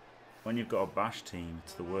when you've got a bash team,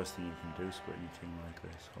 it's the worst thing you can do, splitting your team like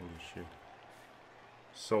this. Holy shit.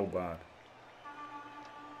 So bad.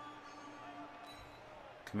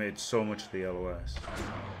 Committed so much to the LOS.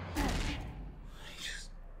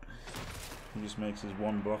 He just makes his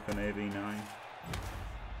one block on AV9.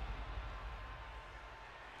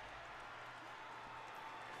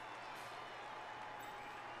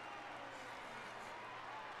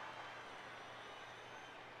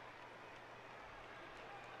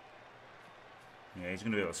 Yeah, he's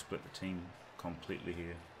going to be able to split the team completely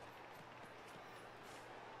here.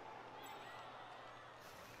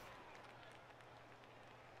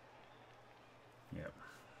 Yep.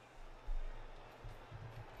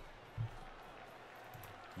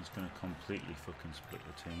 He's going to completely fucking split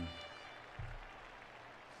the team.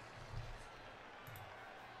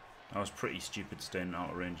 I was pretty stupid staying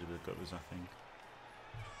out of range of the gutters, I think.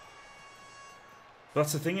 But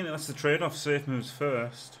that's the thing, innit? That's the trade-off. Safe moves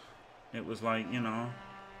first. It was like, you know,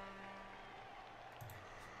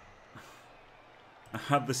 I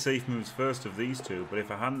had the safe moves first of these two, but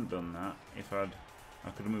if I hadn't done that, I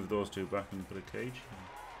could have moved those two back and put a cage here.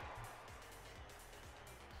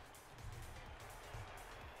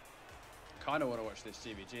 Kind of want to watch this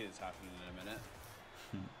GBG that's happening in a minute.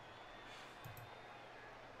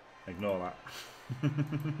 Ignore that.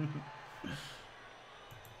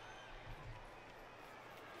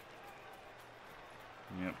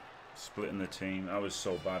 Yep, splitting the team. I was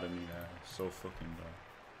so bad at me there. So fucking bad.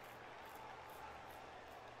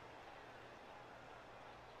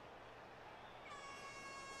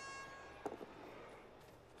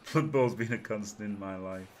 Blood Bowl's been a constant in my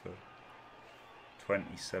life for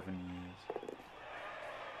 27 years.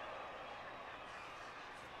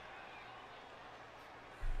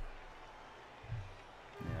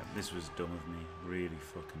 Yeah, this was dumb of me. Really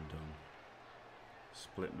fucking dumb.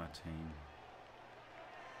 Split my team.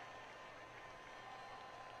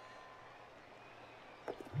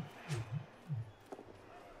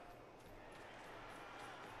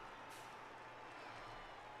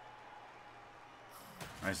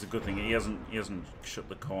 It's a good thing he hasn't shut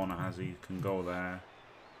the corner, has he? Can go there.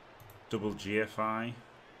 Double GFI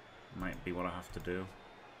might be what I have to do.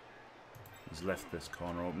 He's left this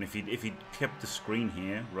corner open. If he kept the screen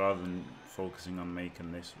here rather than focusing on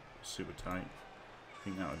making this super tight, I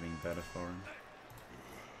think that would have been better for him.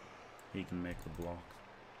 He can make the block.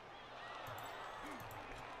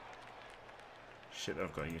 Shit,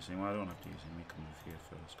 I've got to use him. Well, I don't have to use him. He can move here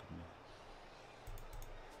first, couldn't he?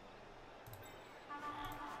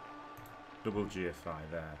 Double GFI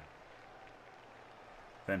there.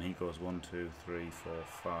 Then he goes 1, 2, 3, 4,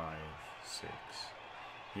 5, 6.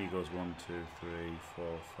 He goes 1, 2, 3,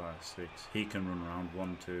 4, 5, 6. He can run around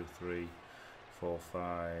 1, 2, 3, 4,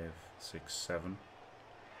 5, 6, 7.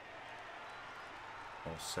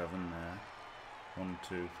 Or 7 there. 1,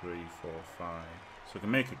 2, 3, 4, 5. So I can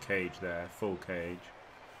make a cage there, full cage.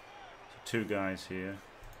 So 2 guys here.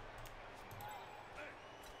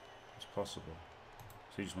 It's possible.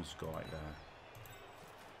 So he just wants to go like that.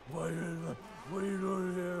 What are you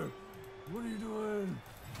doing here? What are you doing?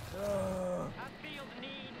 I feel the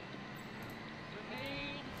need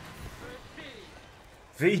for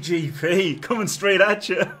speed. VGP coming straight at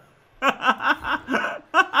you with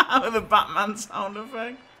a Batman sound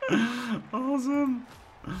effect. Awesome.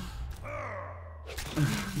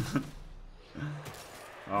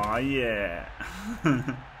 Oh yeah.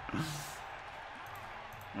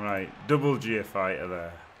 Right, double GFI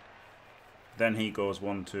there. Then he goes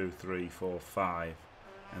 1, 2, 3, 4, 5.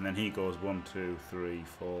 And then he goes 1, 2, 3,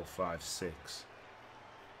 4, 5, 6.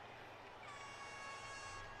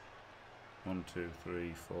 1, 2,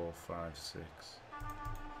 3, 4, 5, 6.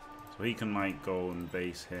 So he can like go and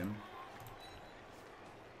base him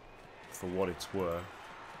for what it's worth.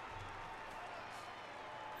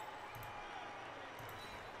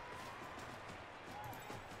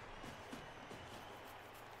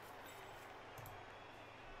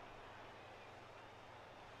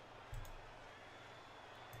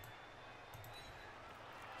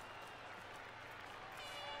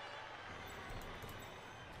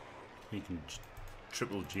 He can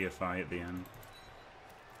triple GFI at the end.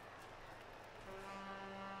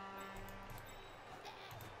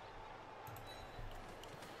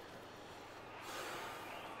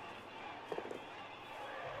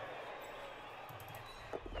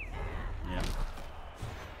 Yeah.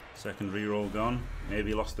 Second reroll gone.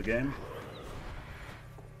 Maybe lost the game.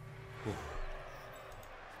 Oof.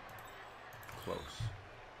 Close.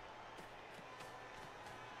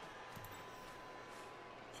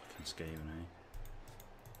 Skaven, eh?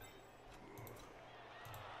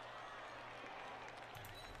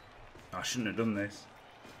 I shouldn't have done this.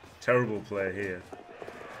 Terrible play here.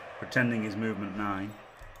 Pretending he's movement 9.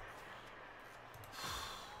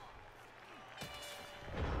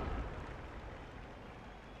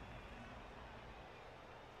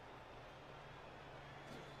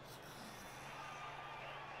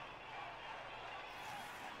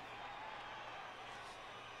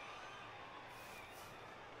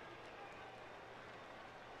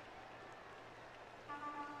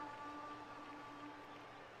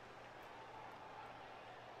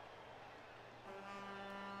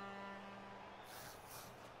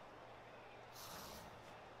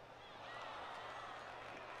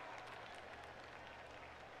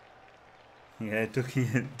 Yeah,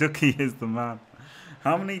 Ducky is the man.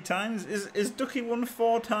 How many times is Ducky won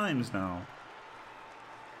 4 times now?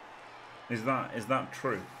 Is that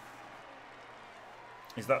true?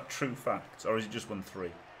 Is that true fact, or has he just won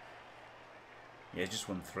 3? Yeah, he's just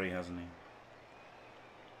won 3, hasn't he?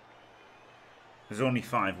 There's only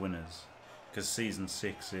 5 winners because season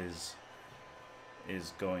 6 is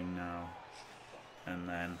going now, and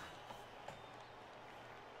then.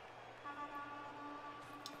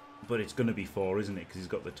 But it's going to be 4, isn't it? Because he's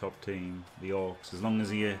got the top team, the Orcs. As long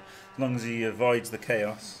as he avoids the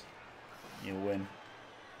chaos, he'll win.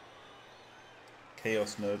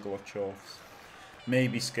 Chaos, Nurgle, or Dwarfs.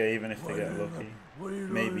 Maybe Skaven if they get lucky.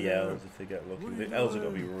 Maybe Elves if they get lucky. The Elves have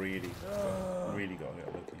got to be really got to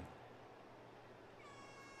get lucky.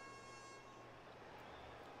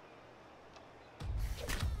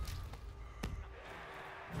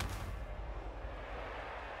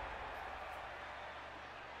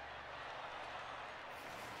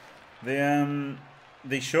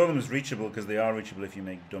 They show them as reachable because they are reachable if you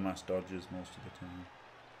make dumbass dodges most of the time.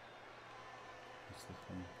 That's the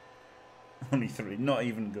thing. Only 3, not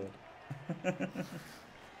even good.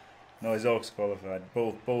 No, his Orcs qualified.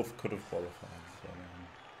 Both could have qualified. But,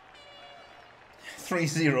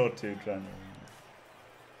 3-0-2 trying to.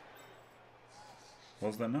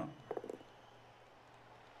 Was there not?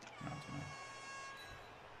 I don't know.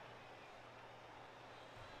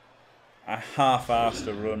 I half-arsed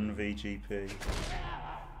a run, VGP.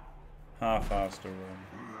 Half-arsed a run.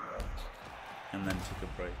 And then took a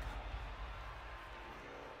break.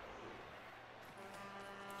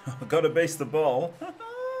 I gotta base the ball.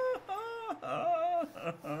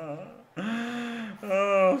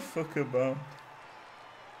 Oh, fuck about.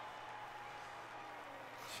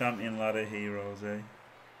 Champion ladder heroes, eh?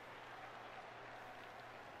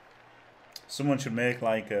 Someone should make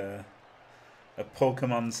like a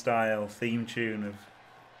Pokemon style theme tune of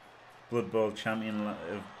Blood Bowl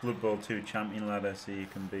 2 champion ladder, so you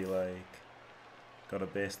can be like, gotta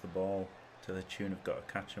base the ball to the tune of gotta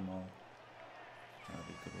catch 'em all. That'd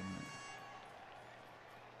be good, wouldn't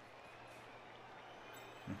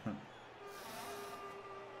it?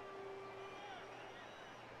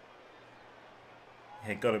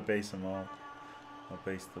 Yeah, gotta base them all. I'll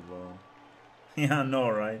base the ball. Yeah, I know,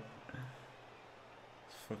 right?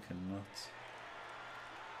 It's fucking nuts.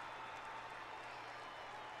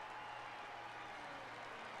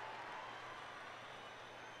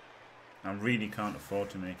 I really can't afford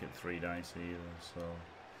to make it 3 dice either, so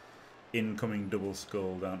incoming double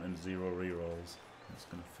skull down to 0 rerolls. That's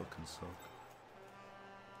gonna fucking suck.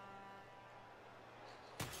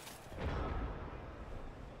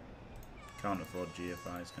 Can't afford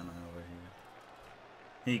GFIs, can I, over here?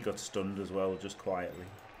 He got stunned as well, just quietly.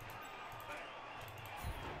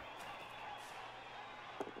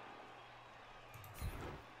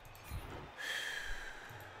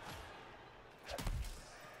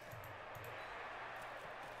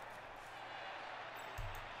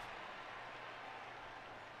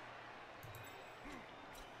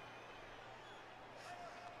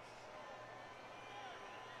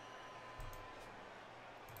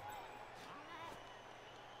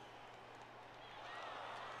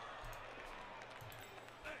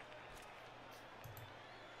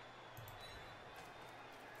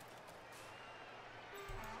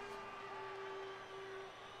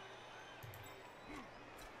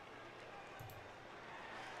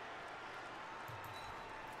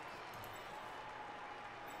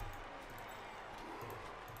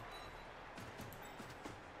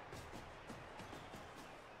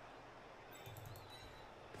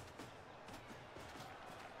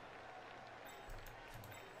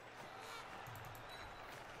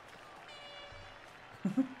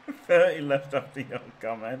 He left after your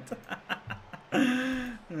comment.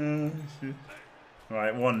 Oh, shit.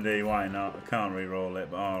 Right, 1D, why not? I can't re-roll it,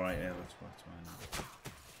 but alright, yeah, that's why not.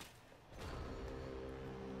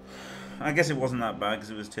 I guess it wasn't that bad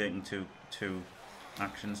because it was taking two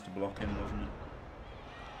actions to block him, wasn't it?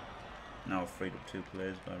 Now I've freed up 2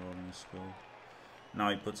 players by rolling a skull.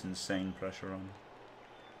 Now he puts insane pressure on.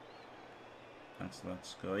 That's that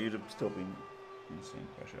skull. You'd have still been insane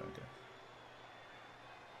pressure, I guess.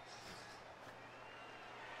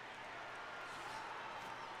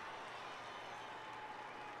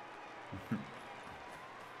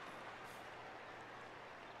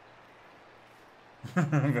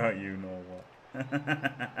 About you know what.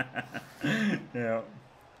 Yeah.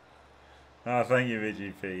 Oh, thank you,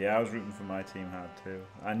 VGP. Yeah, I was rooting for my team hard too.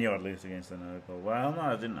 I knew I'd lose against the Nurgle. Well, no,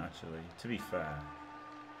 I didn't actually. To be fair.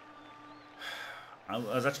 I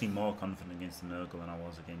was actually more confident against the Nurgle than I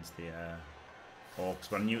was against the Orcs,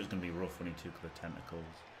 but I knew it was going to be rough when he took the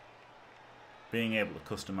tentacles. Being able to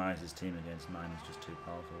customise his team against mine was just too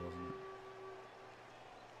powerful, wasn't it?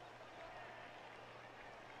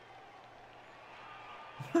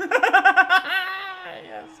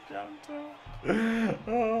 Yes, Janto.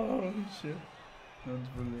 Oh shit, that's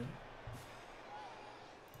brilliant.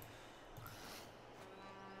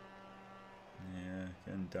 Yeah,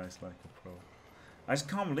 getting dice like a pro. I just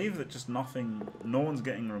can't believe that just nothing, no one's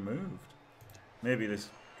getting removed. Maybe this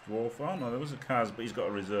dwarf. Oh no, there was a Kaz, but he's got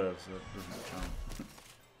a reserve, so it doesn't count.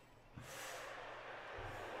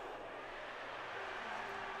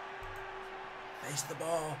 Base the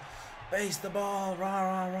ball. Base the ball, rah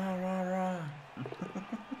rah rah rah rah.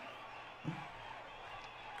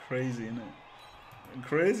 Crazy, isn't it?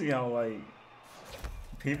 Crazy how like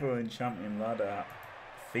people in Champion Ladder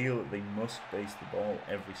feel that they must base the ball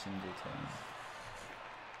every single time.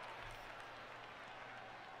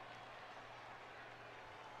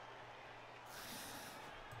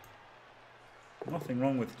 Nothing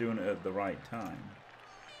wrong with doing it at the right time.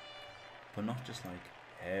 But not just like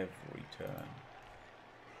every turn.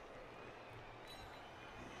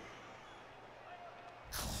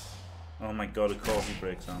 Oh my god, of course he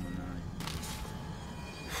breaks armor 9.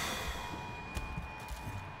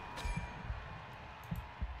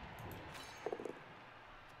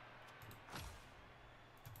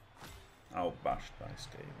 Outbashed by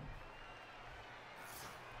Skaven.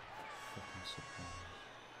 Fucking surprise.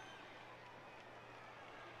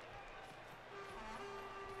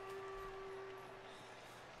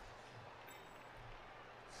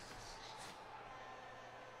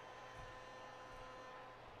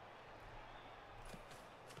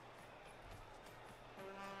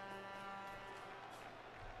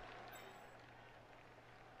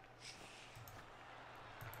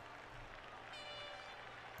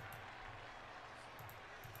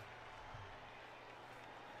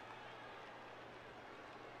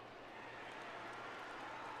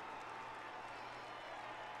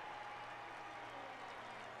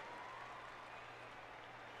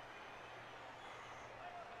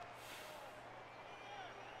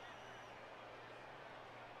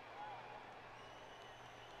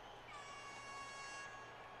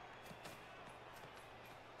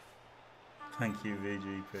 Thank you,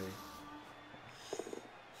 VGP.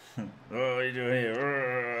 What are you doing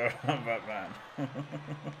here? Batman.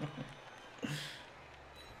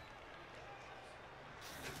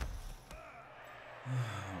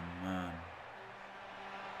 Oh man.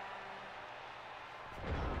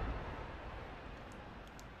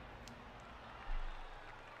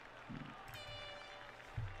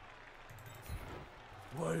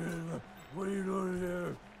 What are you doing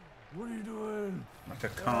here? What are you doing? Like I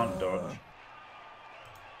can't dodge.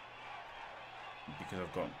 Because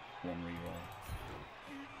I've got one reroll.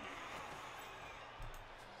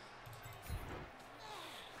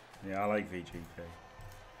 Yeah, I like VGP.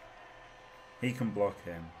 He can block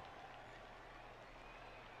him.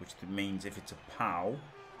 Which means if it's a POW,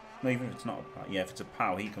 no, even if it's not a POW, yeah, if it's a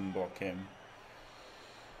POW, he can block him.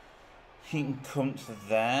 He can come to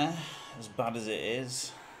there, as bad as it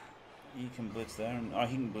is. He can blitz there, and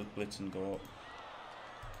he can blitz and go up.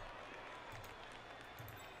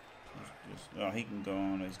 He can go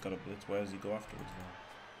on, he's got a blitz. Where does he go afterwards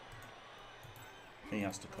though? He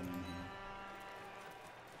has to come in here.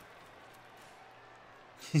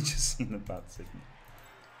 He's just seen the bad signal.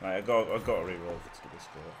 Right, I got a reroll to the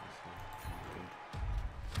score, obviously.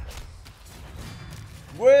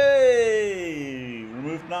 Good. Way!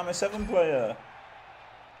 Removed Name 7 player.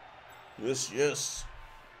 Yes, yes.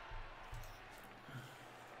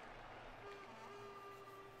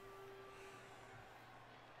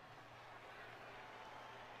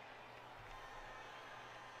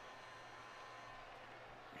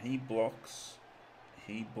 He blocks.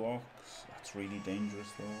 He blocks. That's really dangerous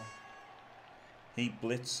though. He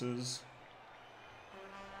blitzes.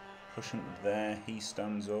 Pushing there. He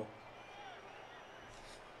stands up.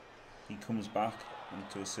 He comes back and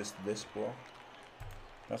to assist this block.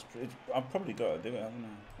 That's. I've probably got to do it,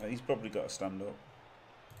 haven't I? He's probably got to stand up.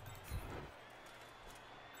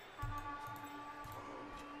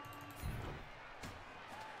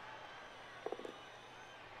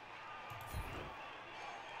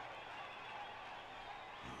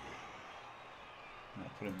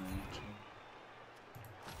 Put him there too.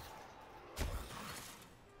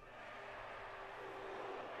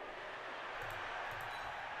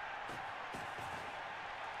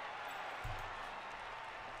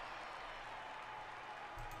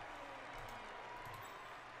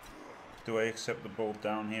 Do I accept the bolt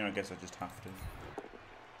down here? I guess I just have to.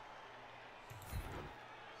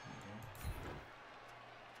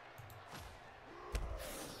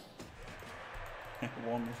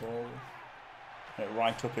 One forward.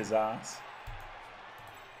 Right up his ass.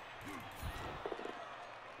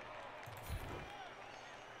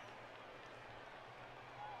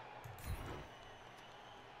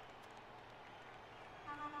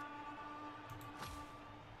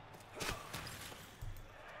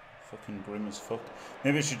 Fucking grim as fuck.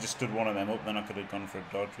 Maybe I should just stood one of them up, then I could have gone for a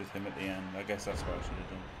dodge with him at the end. I guess that's what I should have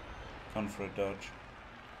done. Gone for a dodge.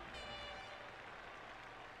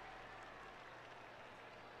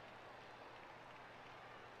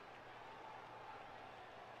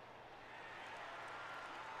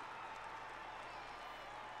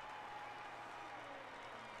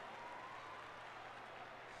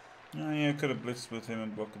 Oh yeah, I could have blitzed with him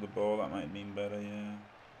and blocked the ball. That might have been better, yeah.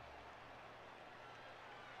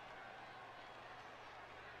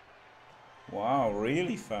 Wow,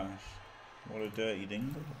 really fast. What a dirty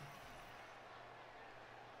dingle.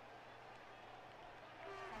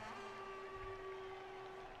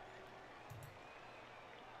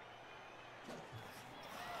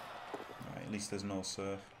 At least there's no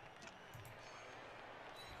surf.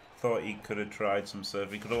 Thought he could have tried some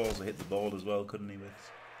surf. He could have also hit the ball as well, couldn't he,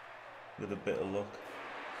 with a bit of luck.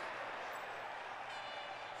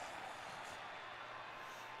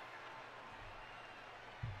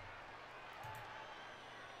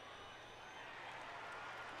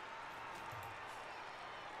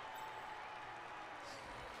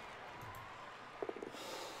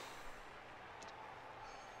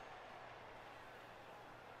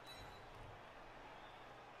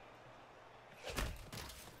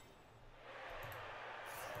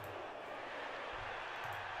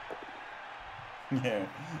 Yeah,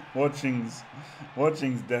 watching's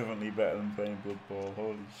definitely better than playing Bloodbowl.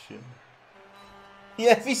 Holy shit!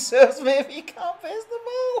 Yeah, if he serves, maybe he can't pace the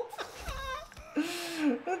ball.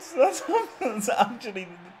 that's actually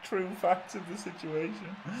the true facts of the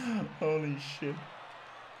situation. Holy shit!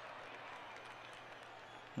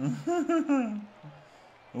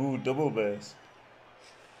 Ooh, double base.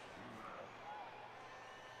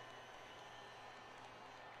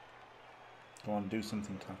 Go on, do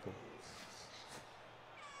something, tackle.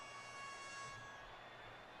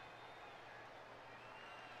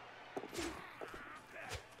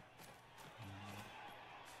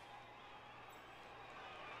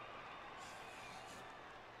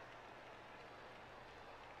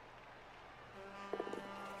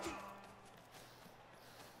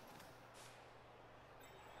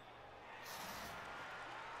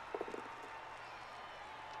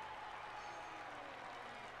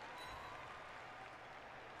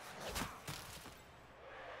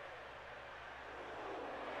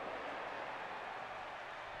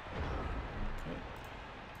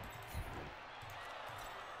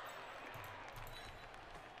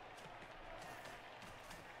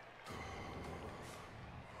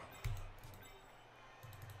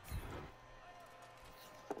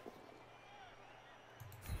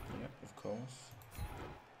 Course.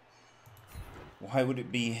 Why would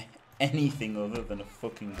it be anything other than a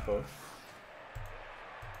fucking push?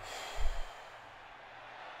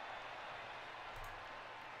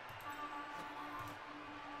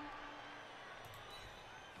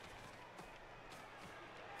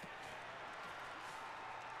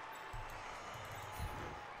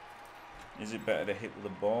 Is it better to hit with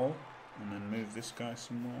a ball and then move this guy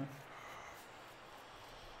somewhere?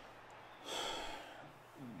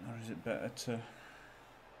 Or is it better to...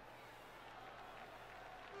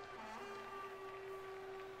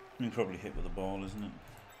 You probably hit with a ball, isn't it?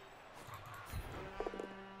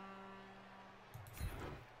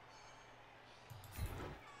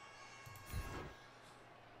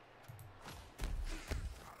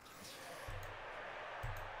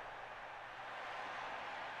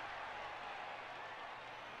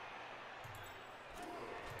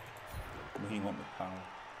 We want the power.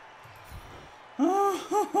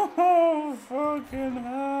 Oh, fucking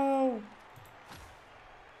hell!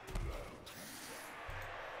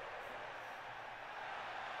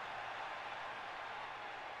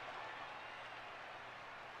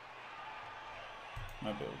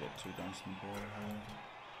 Might be able to get 2 dice on the board.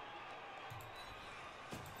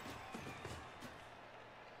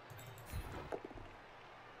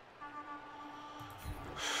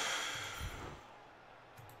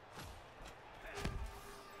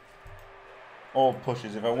 All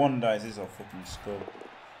pushes. If I one dice, this is a fucking skull.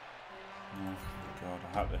 Oh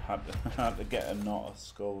god, I had to get a not a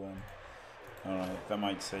skull then. Alright, that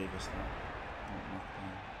might save us now.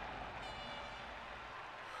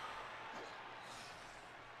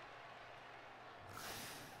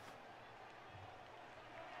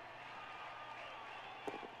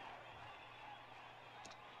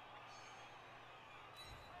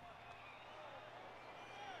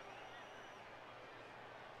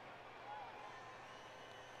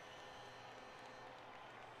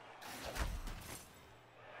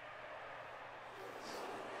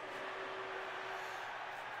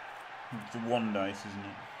 It's 1 dice, isn't it?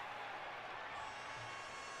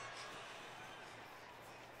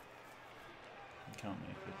 You can't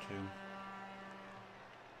make it 2.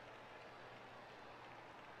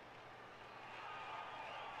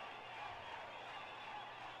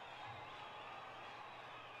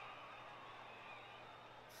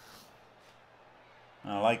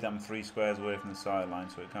 And I like that I'm 3 squares away from the sideline,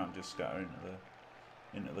 so it can't just scatter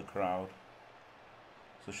into the crowd.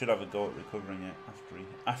 So should have a go at recovering it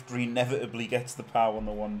after he inevitably gets the power on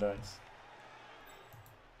the 1 dice.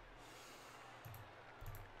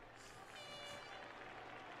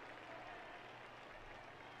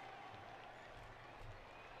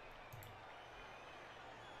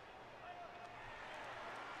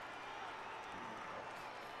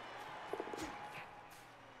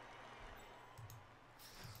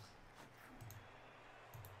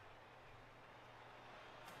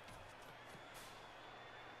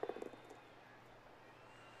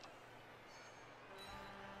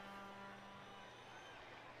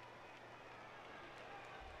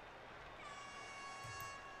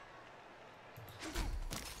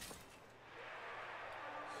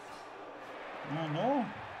 Oh no.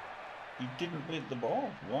 He didn't hit the ball.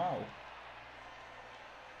 Wow.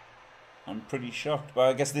 I'm pretty shocked, but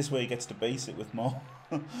I guess this way he gets to base it with more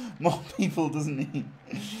more people, doesn't he?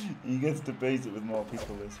 He gets to base it with more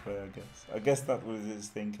people this way, I guess. I guess that was his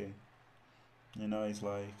thinking. You know, he's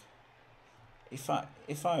like, if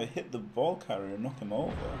I hit the ball carrier and knock him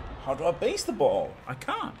over, how do I base the ball? I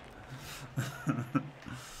can't.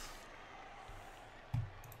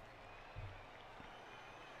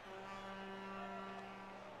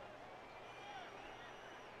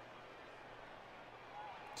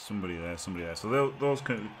 Somebody there, somebody there. So those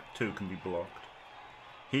two can be blocked.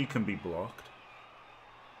 He can be blocked.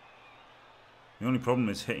 The only problem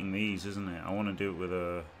is hitting these, isn't it? I want to do it with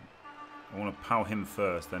a... I want to pow him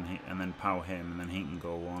first, and then pow him, and then he can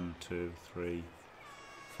go 1, 2, 3,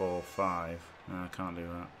 4, 5. No, I can't do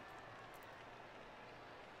that.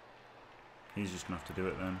 He's just going to have to do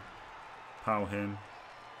it then. Pow him.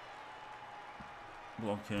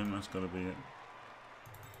 Block him, that's got to be it.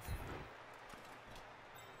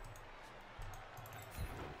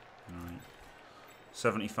 Right.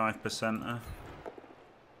 75%er.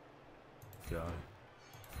 Go.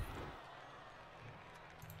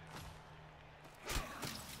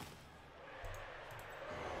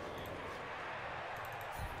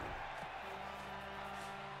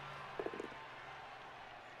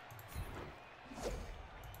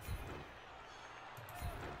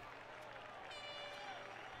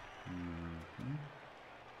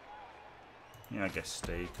 Yeah, I guess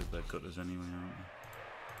stay because they're gutters anyway, aren't they?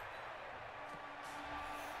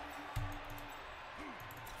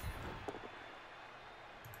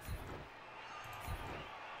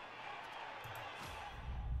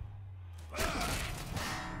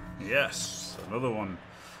 Yes, another one.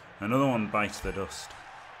 Another one bites the dust.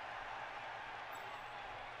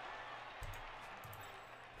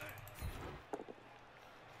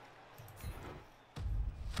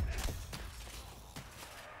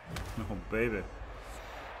 Oh, baby.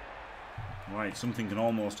 Right, something can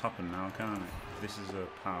almost happen now, can't it? This is a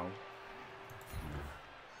pow.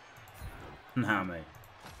 Nah, mate.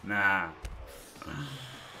 Nah. 1,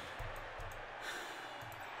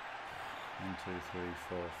 2, 3,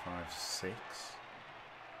 4, 5, 6.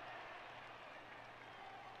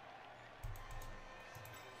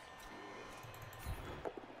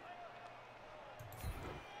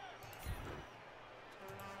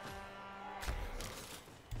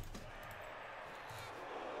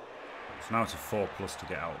 So now it's a 4+ to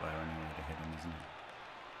get out there anyway to hit him, isn't it?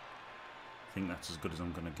 I think that's as good as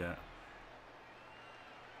I'm going to get.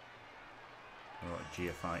 Got a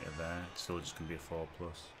Gia fighter there. It's still just going to be a 4+.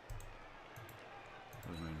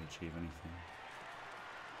 Doesn't really achieve anything.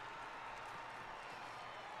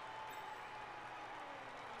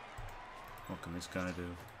 What can this guy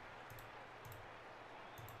do?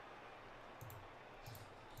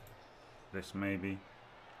 This maybe.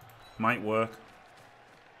 Might work.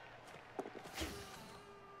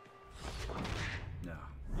 No.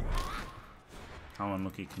 How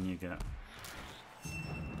unlucky can you get?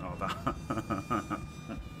 Oh, that.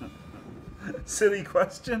 Silly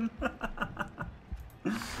question.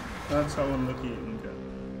 That's how unlucky you can get.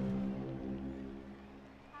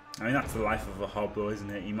 I mean, that's the life of a hob, though, isn't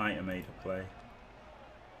it? He might have made a play.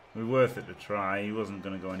 It was worth it to try. He wasn't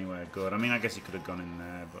going to go anywhere good. I mean, I guess he could have gone in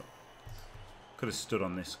there, but... Could have stood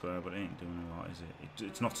on this square, but it ain't doing a lot, is it?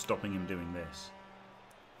 It's not stopping him doing this.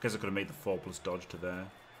 I guess I could have made the 4+ dodge to there.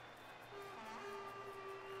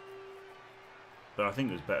 But I think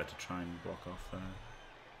it was better to try and block off there.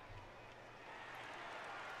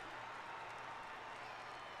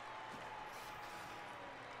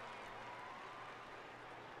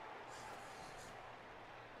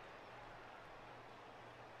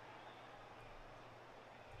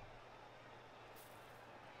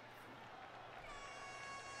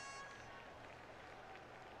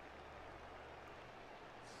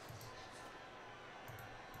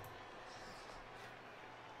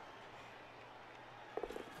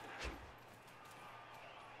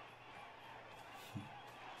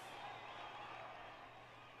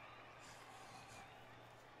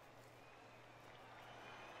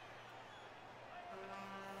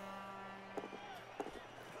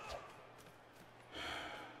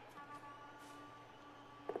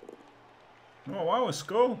 Oh wow, a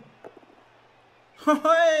skull!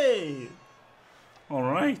 Hey!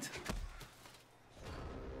 Alright.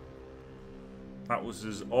 That was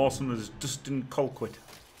as awesome as Dustin Colquitt.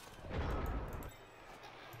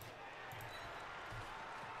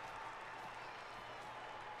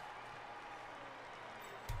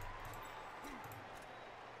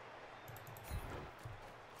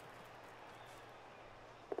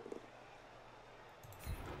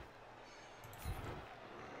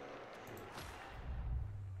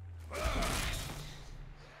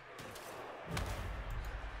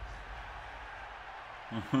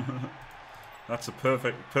 That's a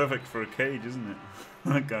perfect for a cage, isn't it?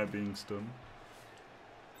 That guy being stunned.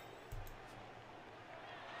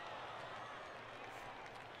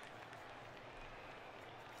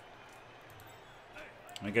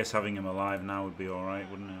 I guess having him alive now would be alright,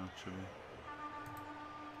 wouldn't it, actually?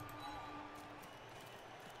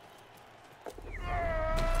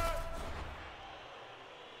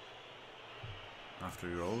 After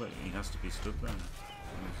he roll it, he has to be stood there.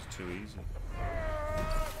 It's too easy.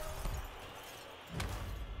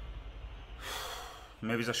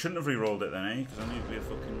 Maybe I shouldn't have re-rolled it then, eh? Because I knew it'd be a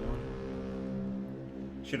fucking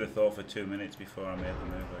one. Should have thought for 2 minutes before I made the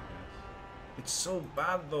move, I guess. It's so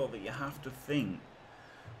bad though that you have to think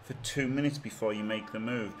for 2 minutes before you make the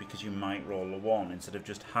move because you might roll a 1 instead of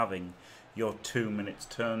just having your 2 minutes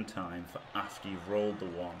turn time for after you've rolled the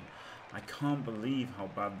 1. I can't believe how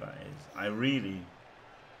bad that is. I really...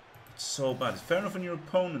 It's so bad. It's fair enough on your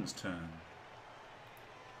opponent's turn.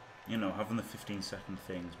 You know, having the 15-second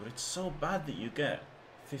things. But it's so bad that you get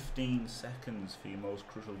 15 seconds for your most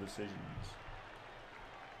crucial decisions.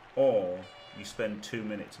 Or you spend 2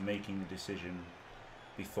 minutes making the decision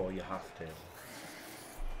before you have to.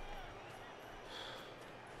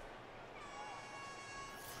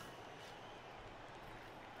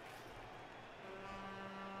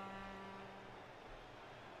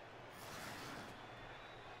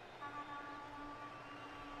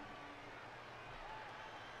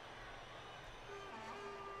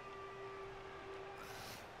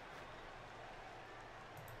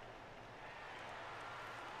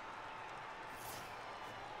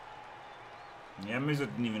 Yeah, maybe I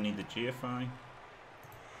didn't even need the GFI.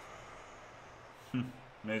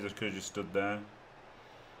 Maybe I could have just stood there.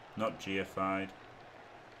 Not GFI'd.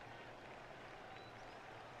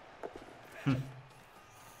 So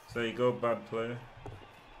there you go, bad play.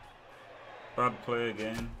 Bad play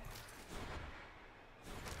again.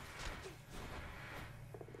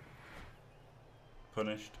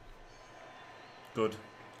 Punished. Good.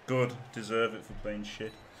 Good. Deserve it for playing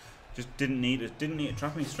shit. Just didn't need it. Didn't need it.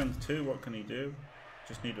 Trapping strength 2. What can he do?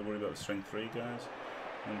 Just need to worry about the strength 3 guys.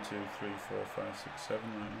 1, 2, 3, 4, 5, 6, 7.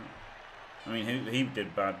 Like that. I mean, he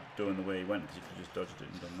did bad doing the way he went because he could have just dodged it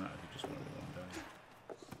and done that if he just wanted it 1 down.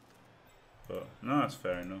 But no, that's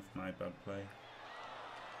fair enough. My bad play.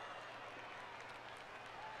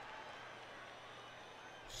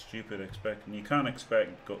 Stupid expecting. You can't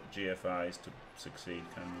expect GFIs to succeed,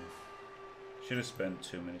 can you? Should have spent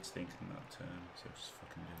 2 minutes thinking that turn, so just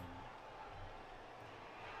fucking do it.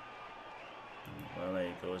 Well, there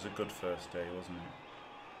you go. It was a good first day, wasn't it?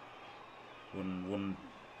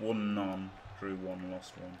 Won none, drew 1,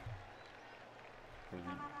 lost 1.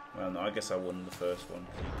 Brilliant. Well, no, I guess I won the first one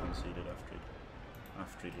because he conceded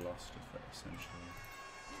after he'd lost, essentially.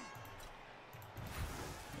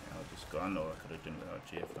 Yeah, I'll just go. I know I could have done it without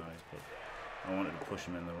GFIs, but I wanted to push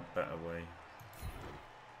him in the better way.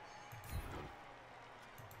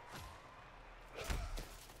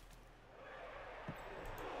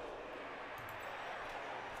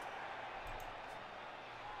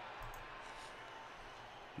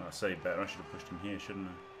 I say better, I should have pushed him here, shouldn't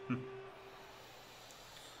I?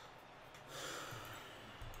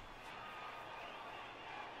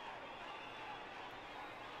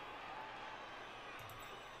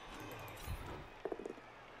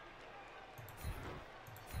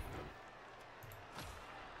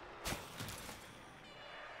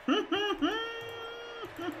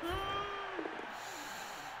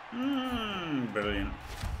 Brilliant.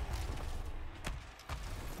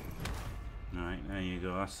 Right, there you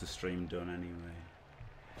go. That's the stream done anyway.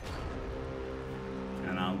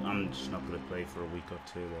 And I'm just not going to play for a week or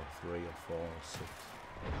 2 or 3 or 4 or 6.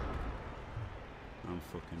 I'm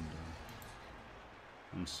fucking done.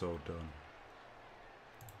 I'm so done.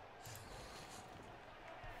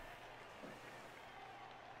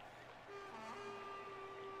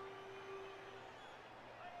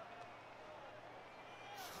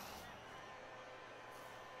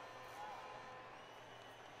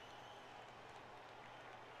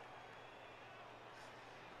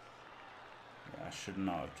 I should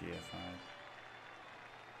not have GFI'd.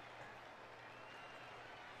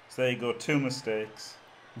 So there you go, 2 mistakes.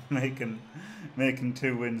 making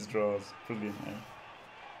 2 wins draws. Brilliant, eh?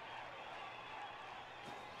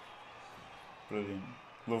 Brilliant.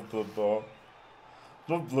 Love Bloodbowl.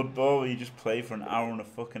 Love Bloodbowl where you just play for an hour and a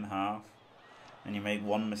fucking half and you make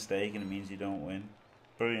 1 mistake and it means you don't win.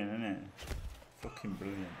 Brilliant, isn't it? Fucking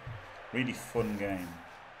brilliant. Really fun game.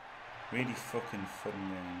 Really fucking fun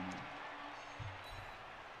game.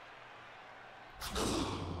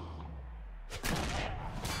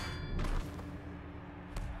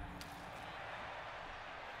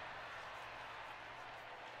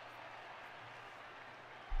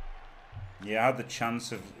 Yeah, I had the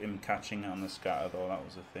chance of him catching it on the scatter though, that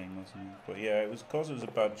was the thing, wasn't it? But yeah, it was because it was a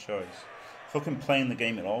bad choice. Fucking playing the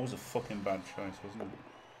game at all was a fucking bad choice, wasn't it?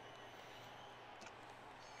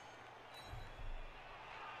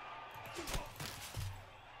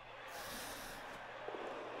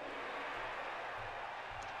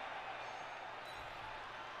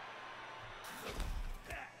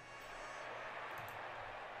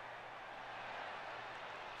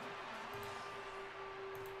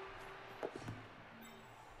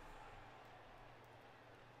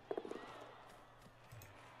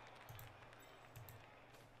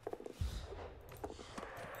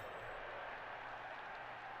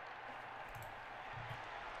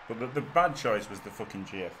 But the bad choice was the fucking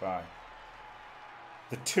GFI.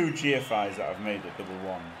 The 2 GFIs that I've made at double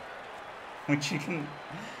one. Which you can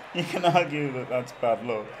argue that that's bad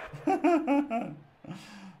luck.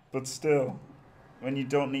 But still, when you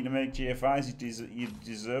don't need to make GFIs, you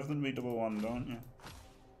deserve them to be double one, don't you?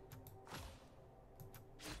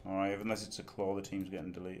 Alright, unless it's a claw, the team's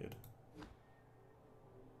getting deleted.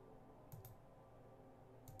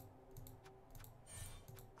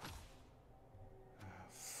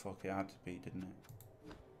 Fuck, it had to be, didn't it?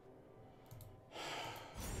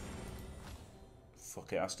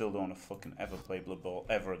 Fuck it, I still don't want to fucking ever play Bloodbowl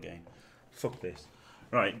ever again. Fuck this.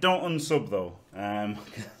 Right, don't unsub though. I'm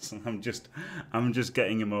just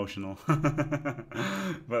getting emotional. But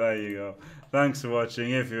there you go. Thanks for watching.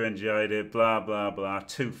 If you enjoyed it, blah blah blah.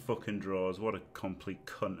 2 fucking draws. What a complete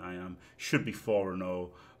cunt I am. Should be 4-0.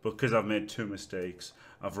 But because I've made 2 mistakes,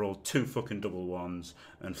 I've rolled 2 fucking double ones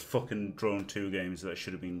and fucking drawn 2 games that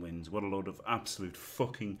should have been wins. What a load of absolute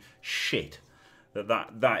fucking shit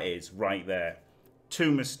that is right there.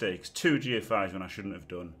 2 mistakes, 2 GFIs when I shouldn't have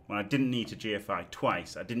done. When I didn't need to GFI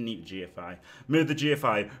twice. I didn't need to GFI. Made the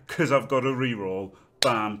GFI because I've got a reroll.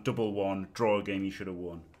 Bam, double one, draw a game you should have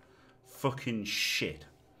won. Fucking shit.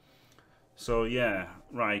 So yeah,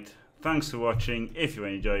 right. Thanks for watching. If you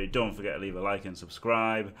enjoyed it, don't forget to leave a like and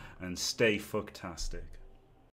subscribe. And stay fucktastic.